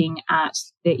looking at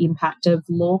the impact of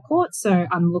law courts. So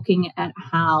I'm looking at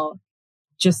how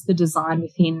just the design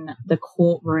within the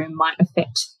courtroom might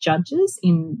affect judges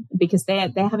in because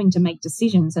they're having to make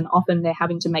decisions, and often they're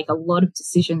having to make a lot of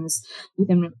decisions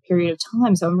within a period of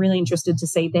time. So I'm really interested to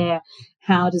see there,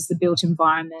 how does the built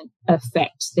environment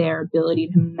affect their ability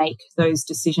to make those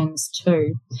decisions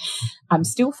too. I'm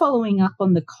still following up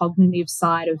on the cognitive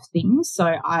side of things.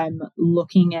 So I'm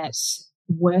looking at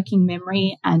working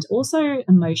memory and also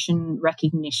emotion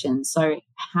recognition. So,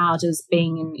 how does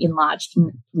being in enlarged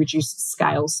and reduced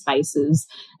scale spaces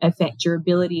affect your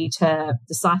ability to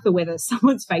decipher whether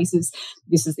someone's face is,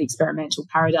 this is the experimental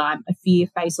paradigm, a fear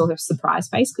face or a surprise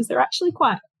face? Because they're actually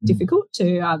quite difficult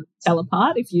to tell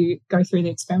apart if you go through the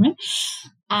experiment.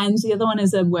 And the other one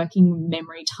is a working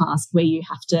memory task where you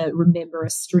have to remember a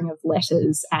string of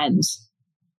letters and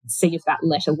see if that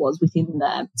letter was within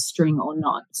the string or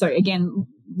not. So again,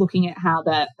 looking at how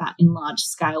that enlarged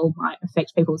scale might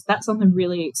affect people. So that's on the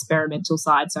really experimental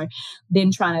side. So then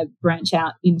trying to branch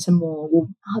out into more, well,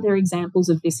 are there examples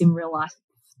of this in real life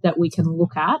that we can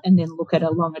look at, and then look at a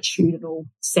longitudinal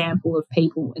sample of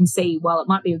people and see, well, it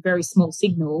might be a very small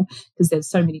signal because there's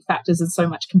so many factors and so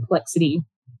much complexity.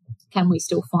 Can we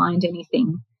still find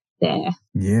anything there?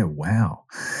 Yeah, wow.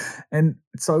 And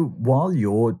so while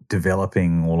you're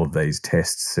developing all of these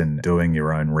tests and doing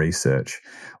your own research,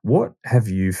 what have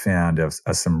you found are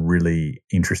some really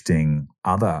interesting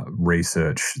other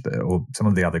research or some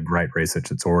of the other great research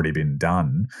that's already been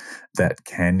done that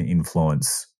can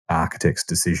influence architects'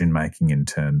 decision making in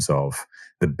terms of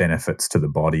the benefits to the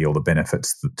body or the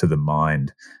benefits to the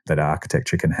mind that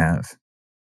architecture can have?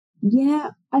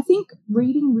 Yeah, I think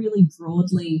reading really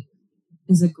broadly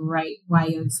is a great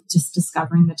way of just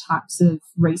discovering the types of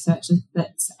research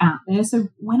that's out there. So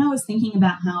when I was thinking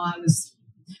about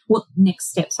what next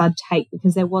steps I'd take,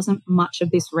 because there wasn't much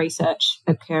of this research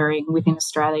occurring within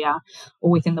Australia or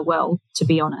within the world, to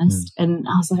be honest. And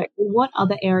I was like, what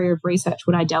other area of research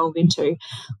would I delve into?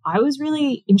 I was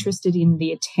really interested in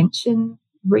the attention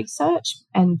research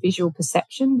and visual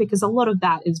perception, because a lot of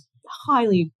that is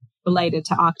highly related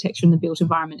to architecture and the built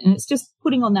environment. And it's just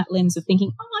putting on that lens of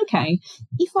thinking, oh, okay,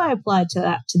 if I applied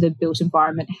that to the built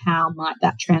environment, how might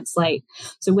that translate?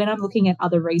 So when I'm looking at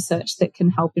other research that can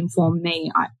help inform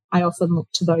me, I often look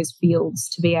to those fields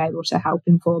to be able to help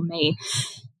inform me.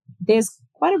 There's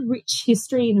quite a rich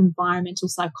history in environmental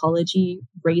psychology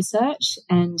research,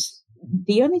 and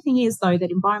the only thing is, though, that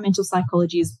environmental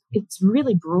psychology it's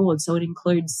really broad. So it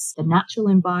includes the natural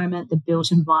environment, the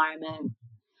built environment,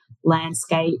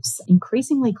 landscapes,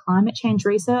 increasingly climate change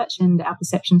research and our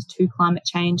perceptions to climate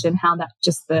change and how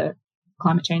the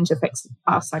climate change affects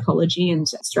our psychology and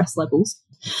stress levels.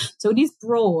 So it is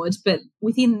broad, but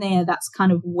within there, that's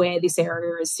kind of where this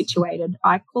area is situated.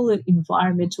 I call it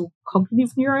environmental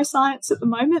cognitive neuroscience at the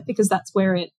moment because that's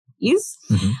where it is.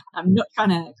 I'm not trying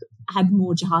to add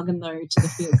more jargon, though, to the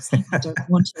field because I don't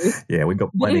want to. Yeah, we've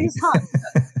got plenty. But it is hard.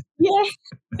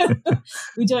 Yeah,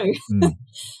 we do. And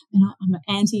I'm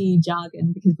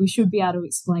anti-jargon because we should be able to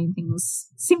explain things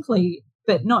simply,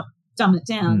 but not dumb it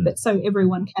down, but so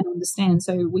everyone can understand,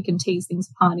 so we can tease things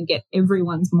apart and get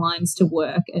everyone's minds to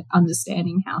work at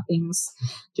understanding how things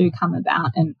do come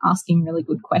about and asking really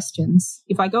good questions.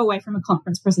 If I go away from a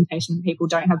conference presentation and people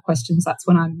don't have questions, that's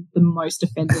when I'm the most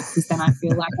offended, because then I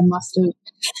feel like I must have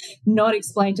not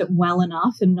explained it well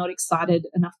enough and not excited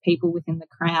enough people within the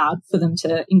crowd for them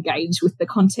to engage with the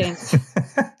content.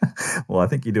 Well, I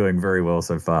think you're doing very well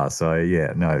so far. So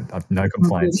yeah, no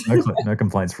complaints, no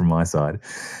complaints from my side.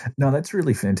 No, that's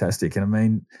really fantastic. And I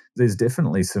mean, there's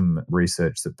definitely some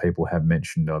research that people have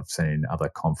mentioned. I've seen in other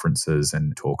conferences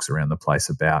and talks around the place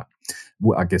about,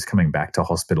 I guess, coming back to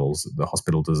hospitals, the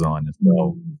hospital design as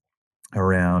well,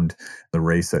 around the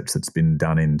research that's been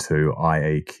done into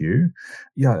IEQ.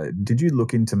 Yeah, did you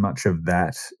look into much of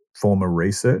that form of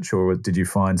research, or did you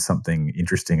find something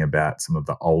interesting about some of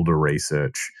the older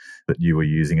research that you were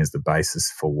using as the basis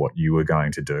for what you were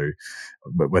going to do,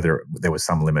 but whether there were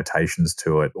some limitations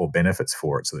to it or benefits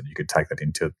for it so that you could take that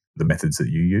into the methods that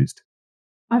you used?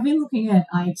 I've been looking at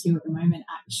IEQ at the moment,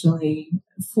 actually,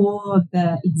 for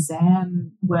the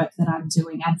exam work that I'm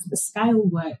doing and for the scale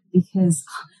work, because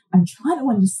I'm trying to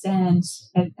understand,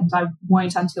 and I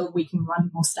won't until we can run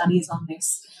more studies on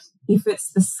this, if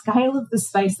it's the scale of the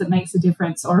space that makes a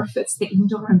difference or if it's the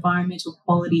indoor environmental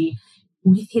quality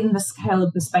within the scale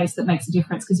of the space that makes a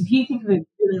difference. Because if you think of a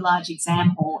really large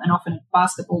exam hall and often a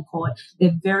basketball court,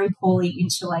 they're very poorly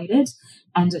insulated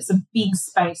and it's a big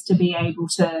space to be able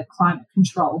to climate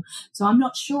control. So I'm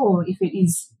not sure if it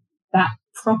is that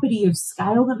property of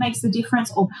scale that makes the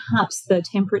difference, or perhaps the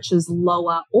temperature's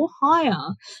lower or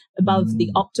higher above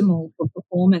the optimal for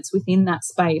performance within that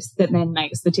space that then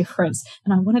makes the difference.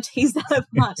 And I want to tease that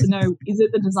apart to know, is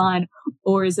it the design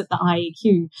or is it the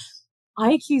IEQ?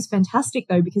 IEQ is fantastic,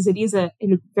 though, because it is a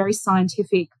very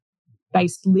scientific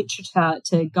based literature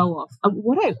to go off.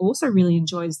 What I also really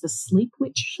enjoy is the sleep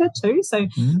literature too. So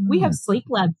we have sleep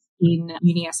labs in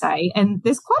UniSA, and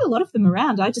there's quite a lot of them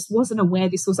around. I just wasn't aware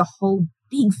this was a whole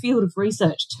big field of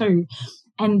research too.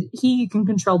 And here you can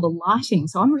control the lighting.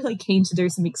 So I'm really keen to do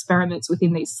some experiments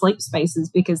within these sleep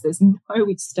spaces because there's no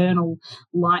external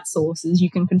light sources. You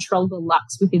can control the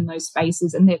lux within those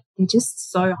spaces, and they're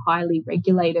just so highly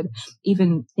regulated,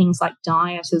 even things like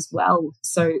diet as well.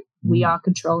 So we are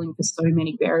controlling for so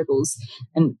many variables,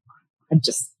 and I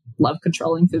just love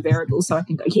controlling for variables, so I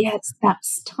can go, yeah, it's that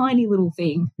tiny little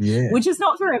thing, which is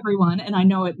not for everyone. And I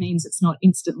know it means it's not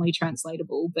instantly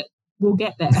translatable, but we'll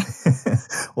get there.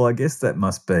 Well, I guess that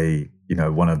must be,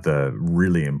 one of the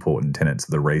really important tenets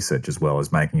of the research as well,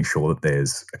 is making sure that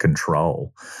there's a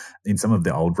control. In some of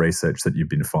the old research that you've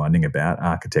been finding about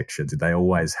architecture, did they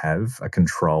always have a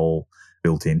control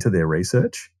built into their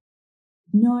research?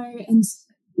 No, and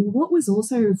what was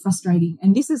also frustrating,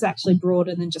 and this is actually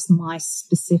broader than just my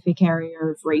specific area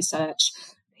of research,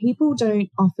 people don't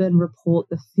often report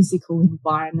the physical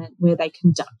environment where they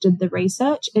conducted the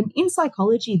research. And in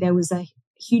psychology, there was a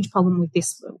huge problem with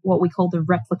this, what we call the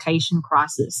replication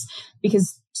crisis,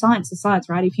 because science is science,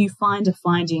 right? If you find a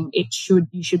finding,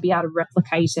 you should be able to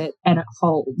replicate it and it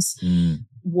holds.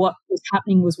 What was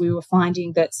happening was we were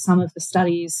finding that some of the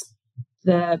studies,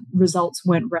 the results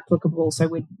weren't replicable. So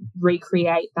we'd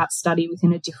recreate that study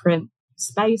within a different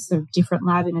space, a different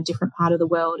lab in a different part of the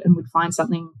world, and we'd find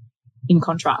something in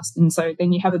contrast. And so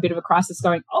then you have a bit of a crisis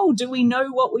going, oh, do we know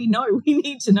what we know? We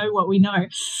need to know what we know.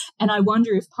 And I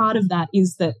wonder if part of that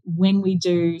is that when we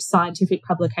do scientific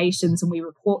publications and we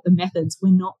report the methods, we're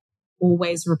not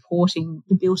always reporting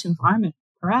the built environment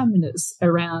parameters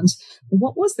around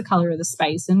what was the color of the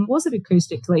space and was it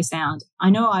acoustically sound. I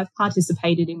know I've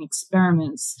participated in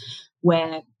experiments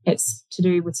where it's to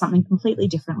do with something completely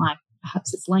different, like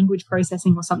perhaps it's language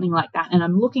processing or something like that, and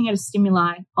I'm looking at a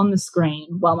stimuli on the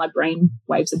screen while my brain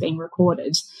waves are being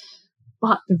recorded,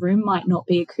 but the room might not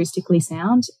be acoustically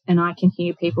sound and I can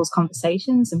hear people's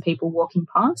conversations and people walking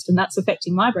past, and that's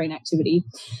affecting my brain activity.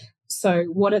 So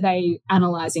what are they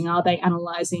analysing? Are they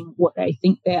analysing what they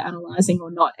think they're analysing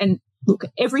or not? And look,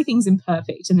 everything's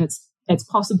imperfect, and it's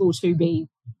possible to be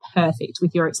perfect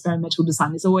with your experimental design.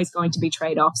 There's always going to be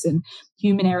trade-offs and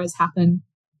human errors happen.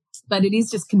 But it is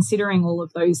just considering all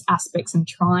of those aspects and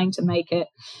trying to make it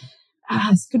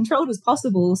as controlled as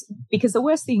possible, because the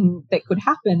worst thing that could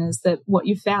happen is that what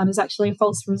you found is actually a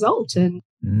false result, and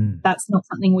that's not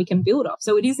something we can build off.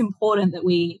 So it is important that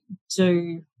we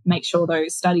do make sure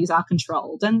those studies are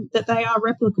controlled and that they are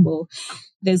replicable.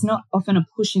 There's not often a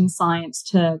push in science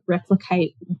to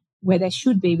replicate where there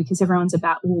should be, because everyone's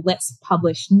about, well, let's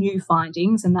publish new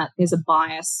findings, and that there's a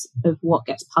bias of what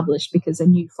gets published because a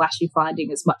new flashy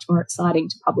finding is much more exciting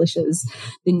to publishers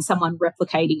than someone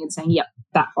replicating and saying, yep,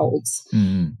 that holds.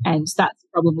 And that's the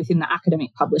problem within the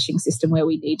academic publishing system, where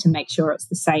we need to make sure it's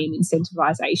the same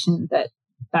incentivization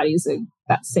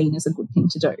that's seen as a good thing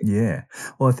to do. Yeah.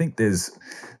 Well, I think there's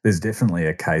definitely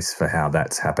a case for how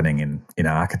that's happening in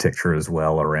architecture as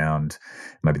well, around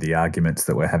maybe the arguments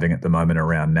that we're having at the moment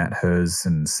around Nat Hers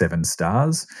and 7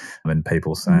 stars, and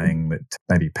people saying that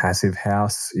maybe passive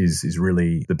house is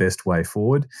really the best way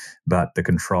forward, but the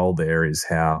control there is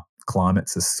how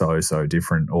climates are so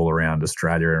different all around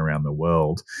Australia and around the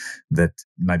world, that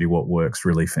maybe what works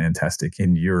really fantastic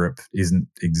in Europe isn't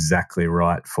exactly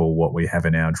right for what we have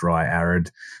in our dry, arid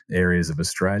areas of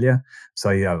Australia. So,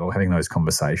 yeah, having those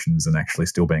conversations and actually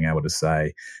still being able to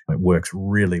say it works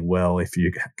really well if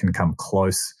you can come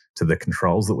close to the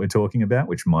controls that we're talking about,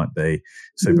 which might be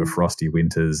super frosty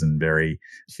winters and very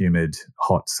humid,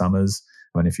 hot summers.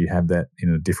 And if you have that in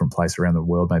a different place around the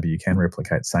world, maybe you can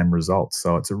replicate same results.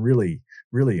 So it's a really,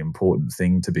 really important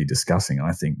thing to be discussing,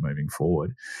 I think, moving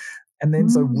forward. And then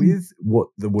so with what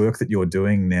the work that you're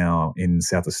doing now in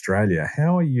South Australia,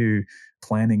 how are you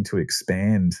planning to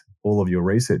expand all of your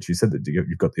research? You said that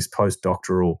you've got this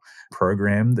postdoctoral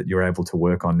program that you're able to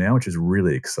work on now, which is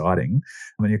really exciting.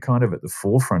 I mean, you're kind of at the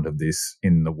forefront of this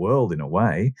in the world in a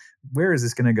way. Where is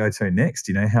this going to go to next?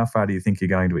 How far do you think you're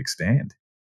going to expand?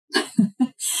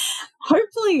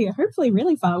 Hopefully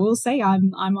really far. We'll see.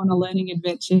 I'm on a learning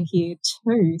adventure here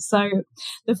too. So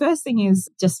the first thing is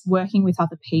just working with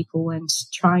other people and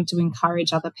trying to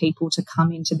encourage other people to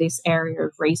come into this area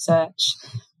of research.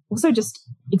 Also just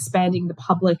expanding the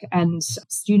public and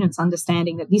students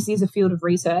understanding that this is a field of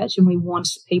research and we want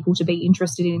people to be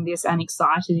interested in this and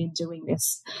excited in doing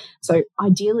this. So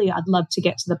ideally, I'd love to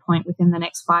get to the point within the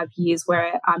next 5 years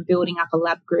where I'm building up a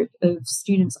lab group of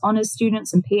students, honours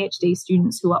students and PhD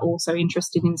students who are also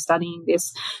interested in studying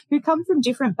this, who come from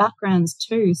different backgrounds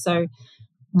too. So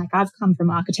like I've come from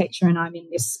architecture and I'm in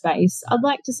this space. I'd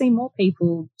like to see more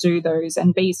people do those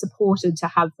and be supported to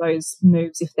have those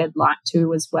moves if they'd like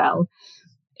to as well.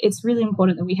 It's really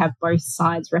important that we have both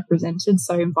sides represented.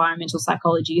 So environmental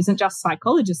psychology isn't just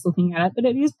psychologists looking at it, but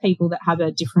it is people that have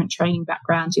a different training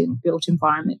background in built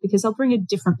environment, because they'll bring a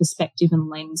different perspective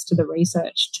and lens to the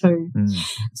research too.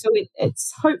 So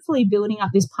it's hopefully building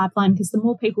up this pipeline, because the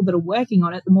more people that are working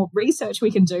on it, the more research we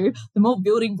can do, the more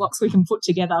building blocks we can put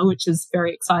together, which is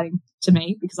very exciting to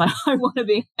me, because I want to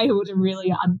be able to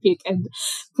really unpick and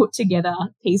put together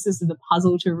pieces of the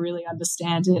puzzle to really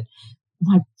understand it.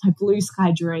 My blue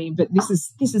sky dream, but this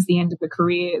is the end of a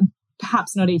career,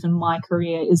 perhaps not even my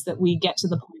career, is that we get to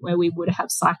the point where we would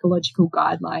have psychological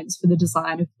guidelines for the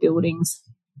design of buildings.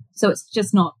 So it's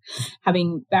just not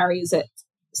having barriers at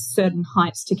certain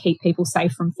heights to keep people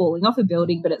safe from falling off a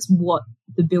building, but it's what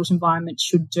the built environment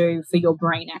should do for your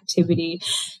brain activity.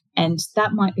 And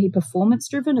that might be performance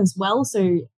driven as well.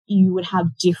 So you would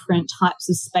have different types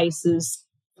of spaces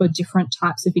for different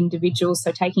types of individuals.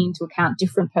 So taking into account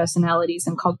different personalities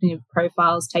and cognitive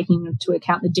profiles, taking into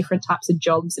account the different types of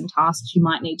jobs and tasks you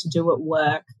might need to do at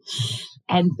work,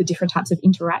 and the different types of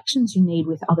interactions you need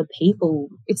with other people.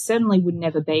 It certainly would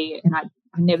never be, and I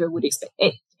never would expect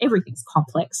it. everything's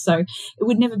complex. So it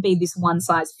would never be this one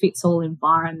size fits all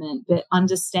environment, but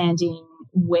understanding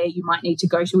where you might need to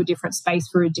go to a different space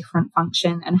for a different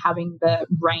function and having the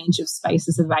range of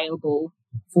spaces available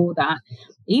for that.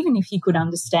 Even if you could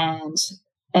understand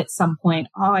at some point,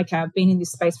 oh, okay, I've been in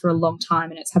this space for a long time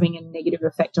and it's having a negative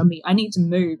effect on me. I need to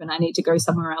move and I need to go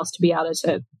somewhere else to be able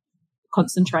to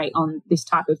concentrate on this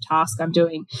type of task I'm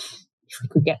doing. If we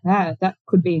could get that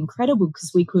could be incredible,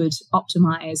 because we could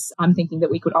optimize. I'm thinking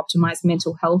that we could optimize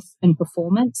mental health and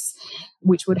performance,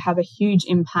 which would have a huge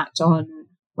impact on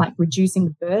like reducing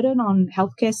the burden on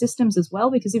healthcare systems as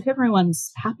well, because if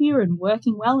everyone's happier and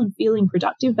working well and feeling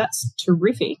productive, that's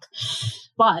terrific.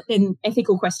 But then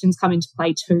ethical questions come into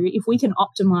play too. If we can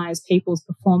optimize people's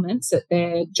performance at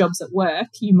their jobs at work,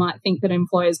 you might think that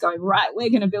employers going, right, we're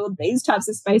going to build these types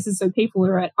of spaces so people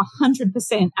are at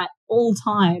 100% at all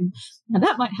time. Now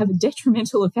that might have a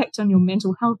detrimental effect on your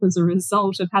mental health as a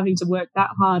result of having to work that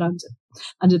hard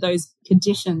under those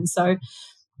conditions. So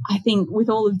I think with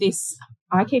all of this,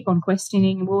 I keep on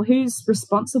questioning, well, who's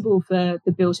responsible for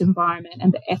the built environment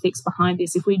and the ethics behind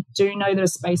this? If we do know that a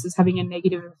space is having a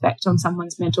negative effect on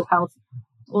someone's mental health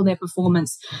or their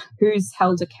performance, who's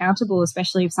held accountable,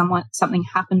 especially if something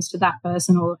happens to that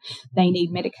person or they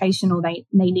need medication or they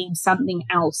need something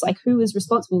else? Like, who is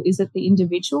responsible? Is it the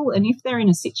individual? And if they're in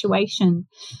a situation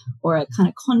or a kind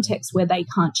of context where they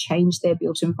can't change their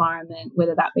built environment,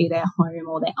 whether that be their home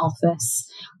or their office,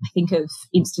 I think of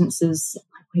instances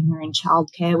like when you're in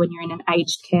childcare, when you're in an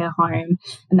aged care home,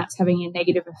 and that's having a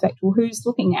negative effect. Well, who's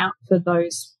looking out for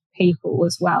those people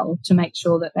as well to make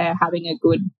sure that they're having a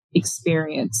good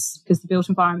experience? Because the built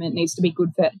environment needs to be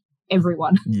good for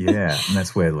everyone. Yeah, and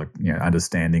that's where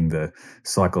understanding the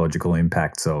psychological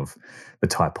impacts of the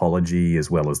typology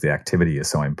as well as the activity is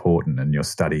so important, and your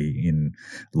study in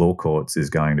law courts is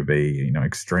going to be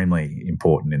extremely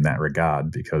important in that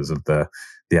regard because of the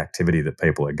activity that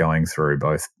people are going through,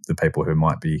 both the people who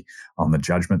might be on the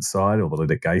judgment side or the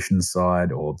litigation side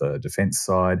or the defence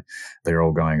side. They're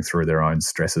all going through their own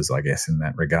stresses, I guess, in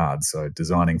that regard. So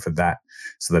designing for that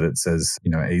so that it's as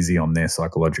easy on their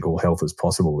psychological health as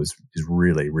possible is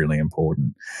really, really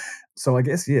important. So I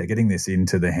guess, getting this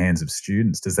into the hands of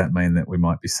students, does that mean that we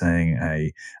might be seeing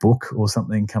a book or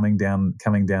something coming down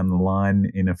the line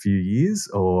in a few years?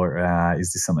 Or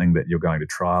is this something that you're going to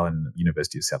trial in the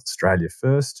University of South Australia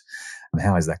first? And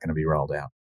how is that going to be rolled out?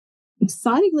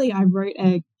 Excitingly, I wrote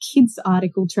a kids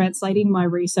article translating my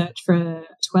research for a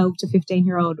 12 to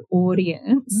 15-year-old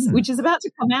audience, which is about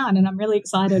to come out, and I'm really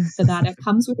excited for that. It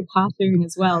comes with a cartoon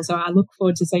as well, so I look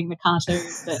forward to seeing the cartoon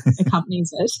that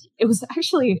accompanies it. It was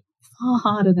actually far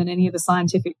harder than any of the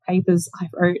scientific papers I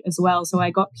wrote as well, so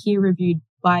I got peer-reviewed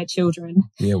by children.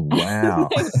 Yeah, wow.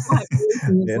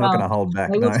 They're not going to hold back,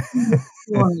 no.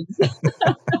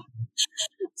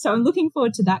 So I'm looking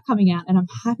forward to that coming out, and I'm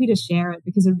happy to share it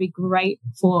because it would be great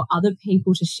for other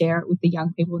people to share it with the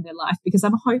young people in their life, because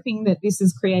I'm hoping that this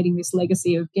is creating this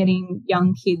legacy of getting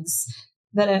young kids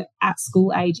that are at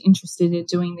school age interested in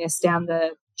doing this down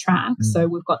the track. So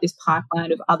we've got this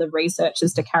pipeline of other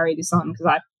researchers to carry this on,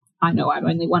 because I know I'm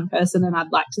only one person and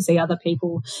I'd like to see other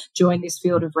people join this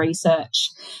field of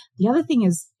research. The other thing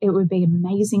is, it would be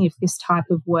amazing if this type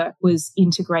of work was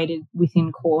integrated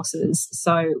within courses.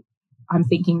 So I'm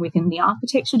thinking within the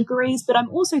architecture degrees, but I'm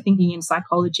also thinking in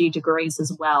psychology degrees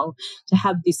as well, to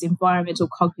have this environmental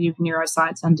cognitive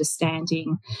neuroscience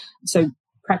understanding. So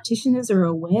practitioners are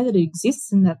aware that it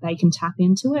exists and that they can tap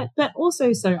into it, but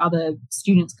also so other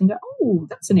students can go, oh,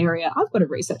 that's an area, I've got a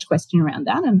research question around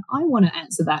that and I want to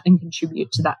answer that and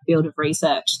contribute to that field of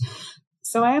research.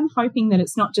 So I am hoping that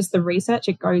it's not just the research,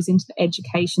 it goes into the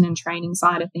education and training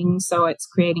side of things. So it's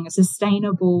creating a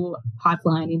sustainable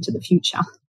pipeline into the future.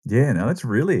 Yeah, no, that's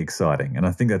really exciting. And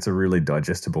I think that's a really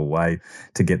digestible way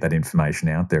to get that information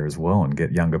out there as well and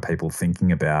get younger people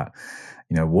thinking about,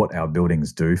 what our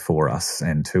buildings do for us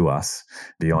and to us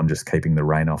beyond just keeping the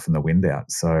rain off and the wind out.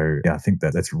 So I think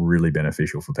that that's really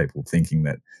beneficial for people thinking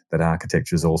that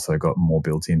architecture's also got more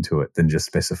built into it than just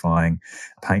specifying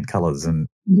paint colours and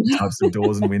types of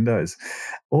doors and windows.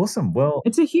 Awesome. Well,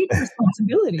 it's a huge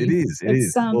responsibility. It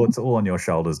is. Well, it's all on your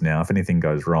shoulders now. If anything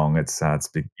goes wrong, it's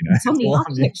big. It's on the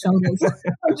architect's shoulders.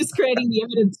 I'm just creating the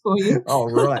evidence for you. Oh,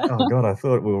 right. Oh, God, I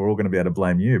thought we were all going to be able to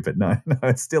blame you, but no,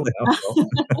 it's still our fault.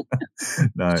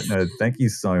 No, thank you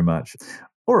so much.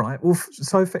 All right. Well,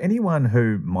 so for anyone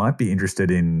who might be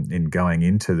interested in going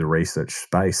into the research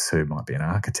space, who might be an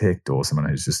architect or someone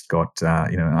who's just got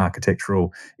an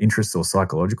architectural interest or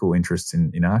psychological interest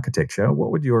in architecture,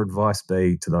 what would your advice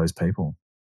be to those people?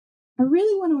 I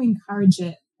really want to encourage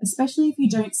it, especially if you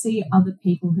don't see other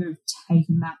people who've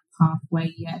taken that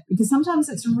pathway yet, because sometimes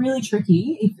it's really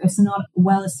tricky if it's not a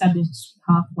well-established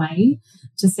pathway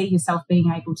to see yourself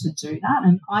being able to do that.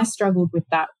 And I struggled with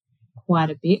that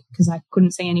quite a bit because I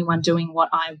couldn't see anyone doing what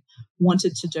I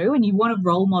wanted to do. And you want to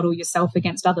role model yourself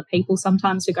against other people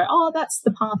sometimes to go, oh, that's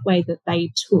the pathway that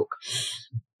they took.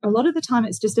 A lot of the time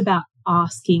it's just about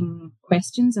asking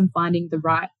questions and finding the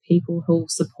right people who'll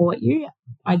support you.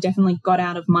 I definitely got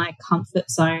out of my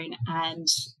comfort zone and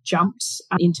jumped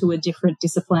into a different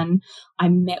discipline. I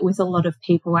met with a lot of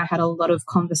people. I had a lot of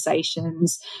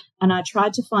conversations and I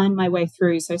tried to find my way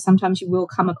through. So sometimes you will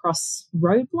come across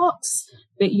roadblocks,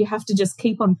 but you have to just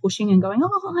keep on pushing and going,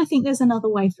 oh, I think there's another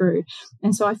way through.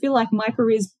 And so I feel like my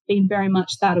career's been very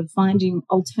much that of finding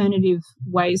alternative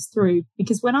ways through,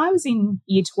 because when I was in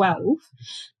year 12,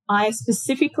 I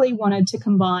specifically wanted to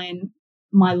combine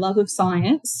my love of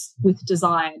science with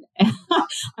design.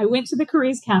 I went to the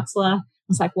careers counsellor. I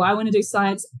was like, well, I want to do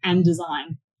science and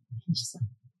design. And she's like,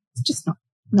 it's just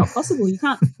not possible. You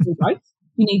can't do both.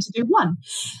 You need to do one.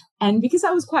 And because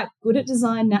I was quite good at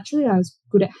design, naturally, I was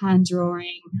good at hand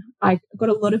drawing. I got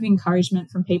a lot of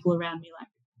encouragement from people around me, like,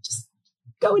 just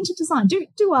go into design,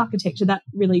 do architecture. That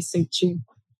really suits you.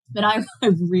 But I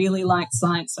really liked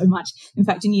science so much. In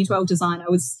fact, in Year 12 design, I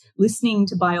was listening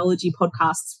to biology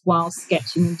podcasts while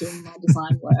sketching and doing my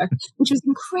design work, which was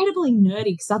incredibly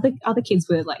nerdy because other kids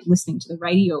were like listening to the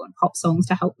radio and pop songs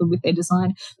to help them with their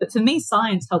design. But for me,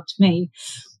 science helped me.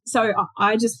 So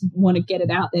I just want to get it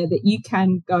out there that you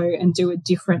can go and do a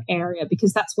different area,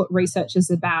 because that's what research is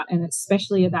about, and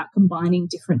especially about combining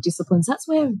different disciplines. That's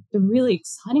where the really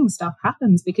exciting stuff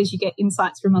happens, because you get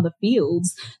insights from other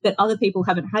fields that other people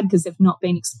haven't had because they've not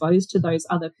been exposed to those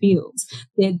other fields.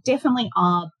 There definitely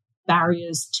are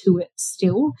barriers to it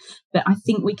still, but I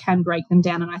think we can break them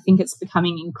down, and I think it's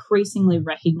becoming increasingly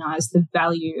recognised, the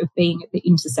value of being at the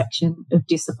intersection of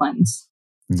disciplines.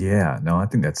 Yeah, no, I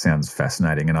think that sounds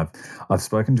fascinating, and I've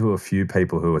spoken to a few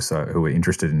people who are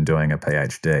interested in doing a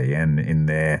PhD and in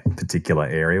their particular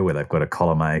area where they've got a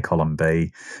column A, column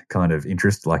B kind of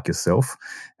interest like yourself.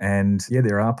 And yeah,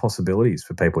 there are possibilities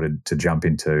for people to jump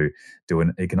into do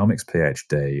an economics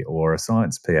PhD or a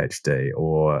science PhD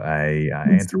or a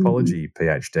anthropology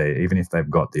PhD, even if they've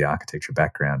got the architecture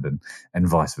background, and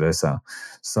vice versa.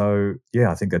 So yeah,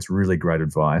 I think that's really great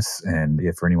advice. And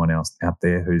yeah, for anyone else out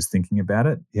there who's thinking about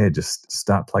it, yeah, just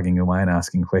start plugging away and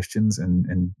asking questions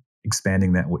and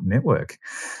expanding that network.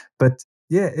 But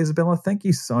yeah, Isabella, thank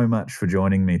you so much for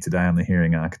joining me today on the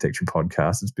Hearing Architecture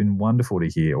podcast. It's been wonderful to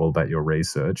hear all about your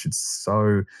research. It's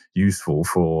so useful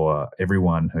for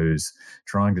everyone who's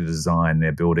trying to design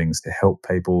their buildings to help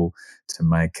people to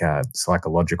make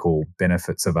psychological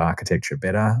benefits of architecture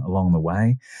better along the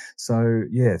way. So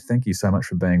yeah, thank you so much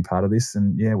for being part of this.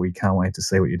 And yeah, we can't wait to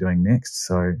see what you're doing next.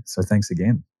 So thanks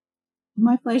again.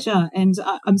 My pleasure. And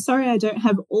I'm sorry I don't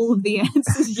have all of the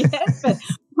answers yet, but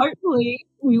hopefully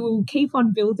we will keep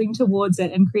on building towards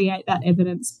it and create that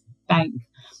evidence bank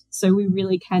so we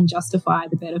really can justify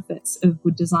the benefits of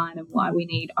good design and why we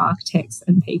need architects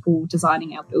and people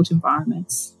designing our built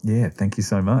environments. Yeah, thank you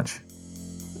so much.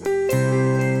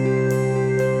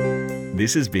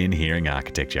 This has been Hearing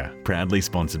Architecture, proudly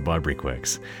sponsored by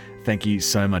Brickworks. Thank you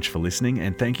so much for listening,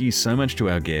 and thank you so much to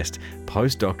our guest,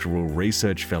 postdoctoral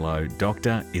research fellow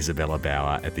Dr. Isabella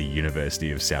Bower at the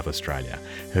University of South Australia,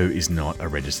 who is not a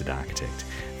registered architect.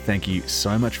 Thank you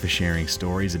so much for sharing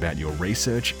stories about your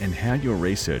research and how your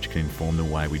research can inform the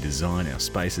way we design our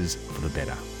spaces for the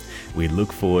better. We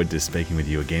look forward to speaking with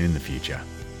you again in the future.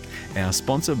 Our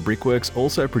sponsor Brickworks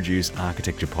also produce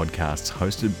architecture podcasts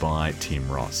hosted by Tim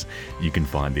Ross. You can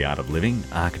find The Art of Living,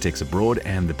 Architects Abroad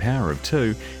and The Power of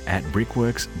Two at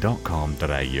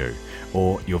brickworks.com.au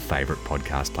or your favourite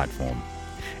podcast platform.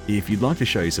 If you'd like to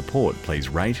show your support, please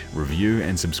rate, review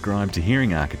and subscribe to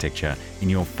Hearing Architecture in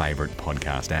your favourite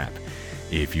podcast app.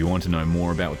 If you want to know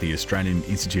more about what the Australian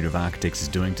Institute of Architects is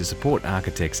doing to support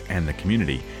architects and the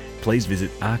community, please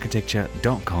visit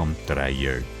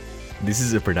architecture.com.au. This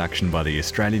is a production by the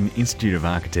Australian Institute of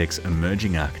Architects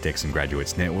Emerging Architects and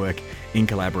Graduates Network in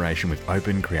collaboration with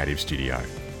Open Creative Studio.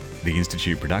 The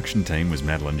Institute production team was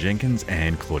Madeline Jenkins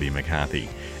and Claudia McCarthy,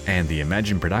 and the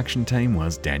Imagine production team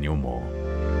was Daniel Moore.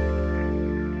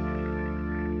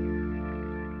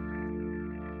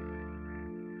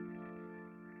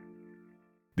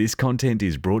 This content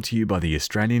is brought to you by the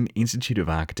Australian Institute of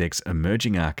Architects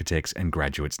Emerging Architects and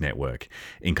Graduates Network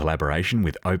in collaboration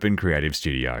with Open Creative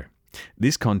Studio.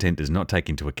 This content does not take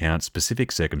into account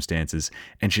specific circumstances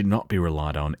and should not be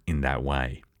relied on in that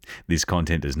way. This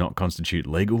content does not constitute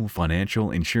legal,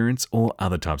 financial, insurance, or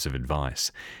other types of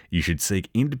advice. You should seek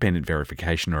independent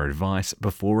verification or advice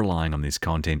before relying on this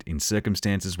content in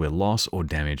circumstances where loss or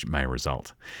damage may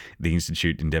result. The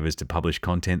Institute endeavours to publish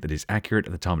content that is accurate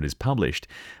at the time it is published,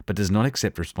 but does not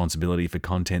accept responsibility for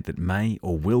content that may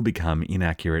or will become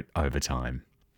inaccurate over time.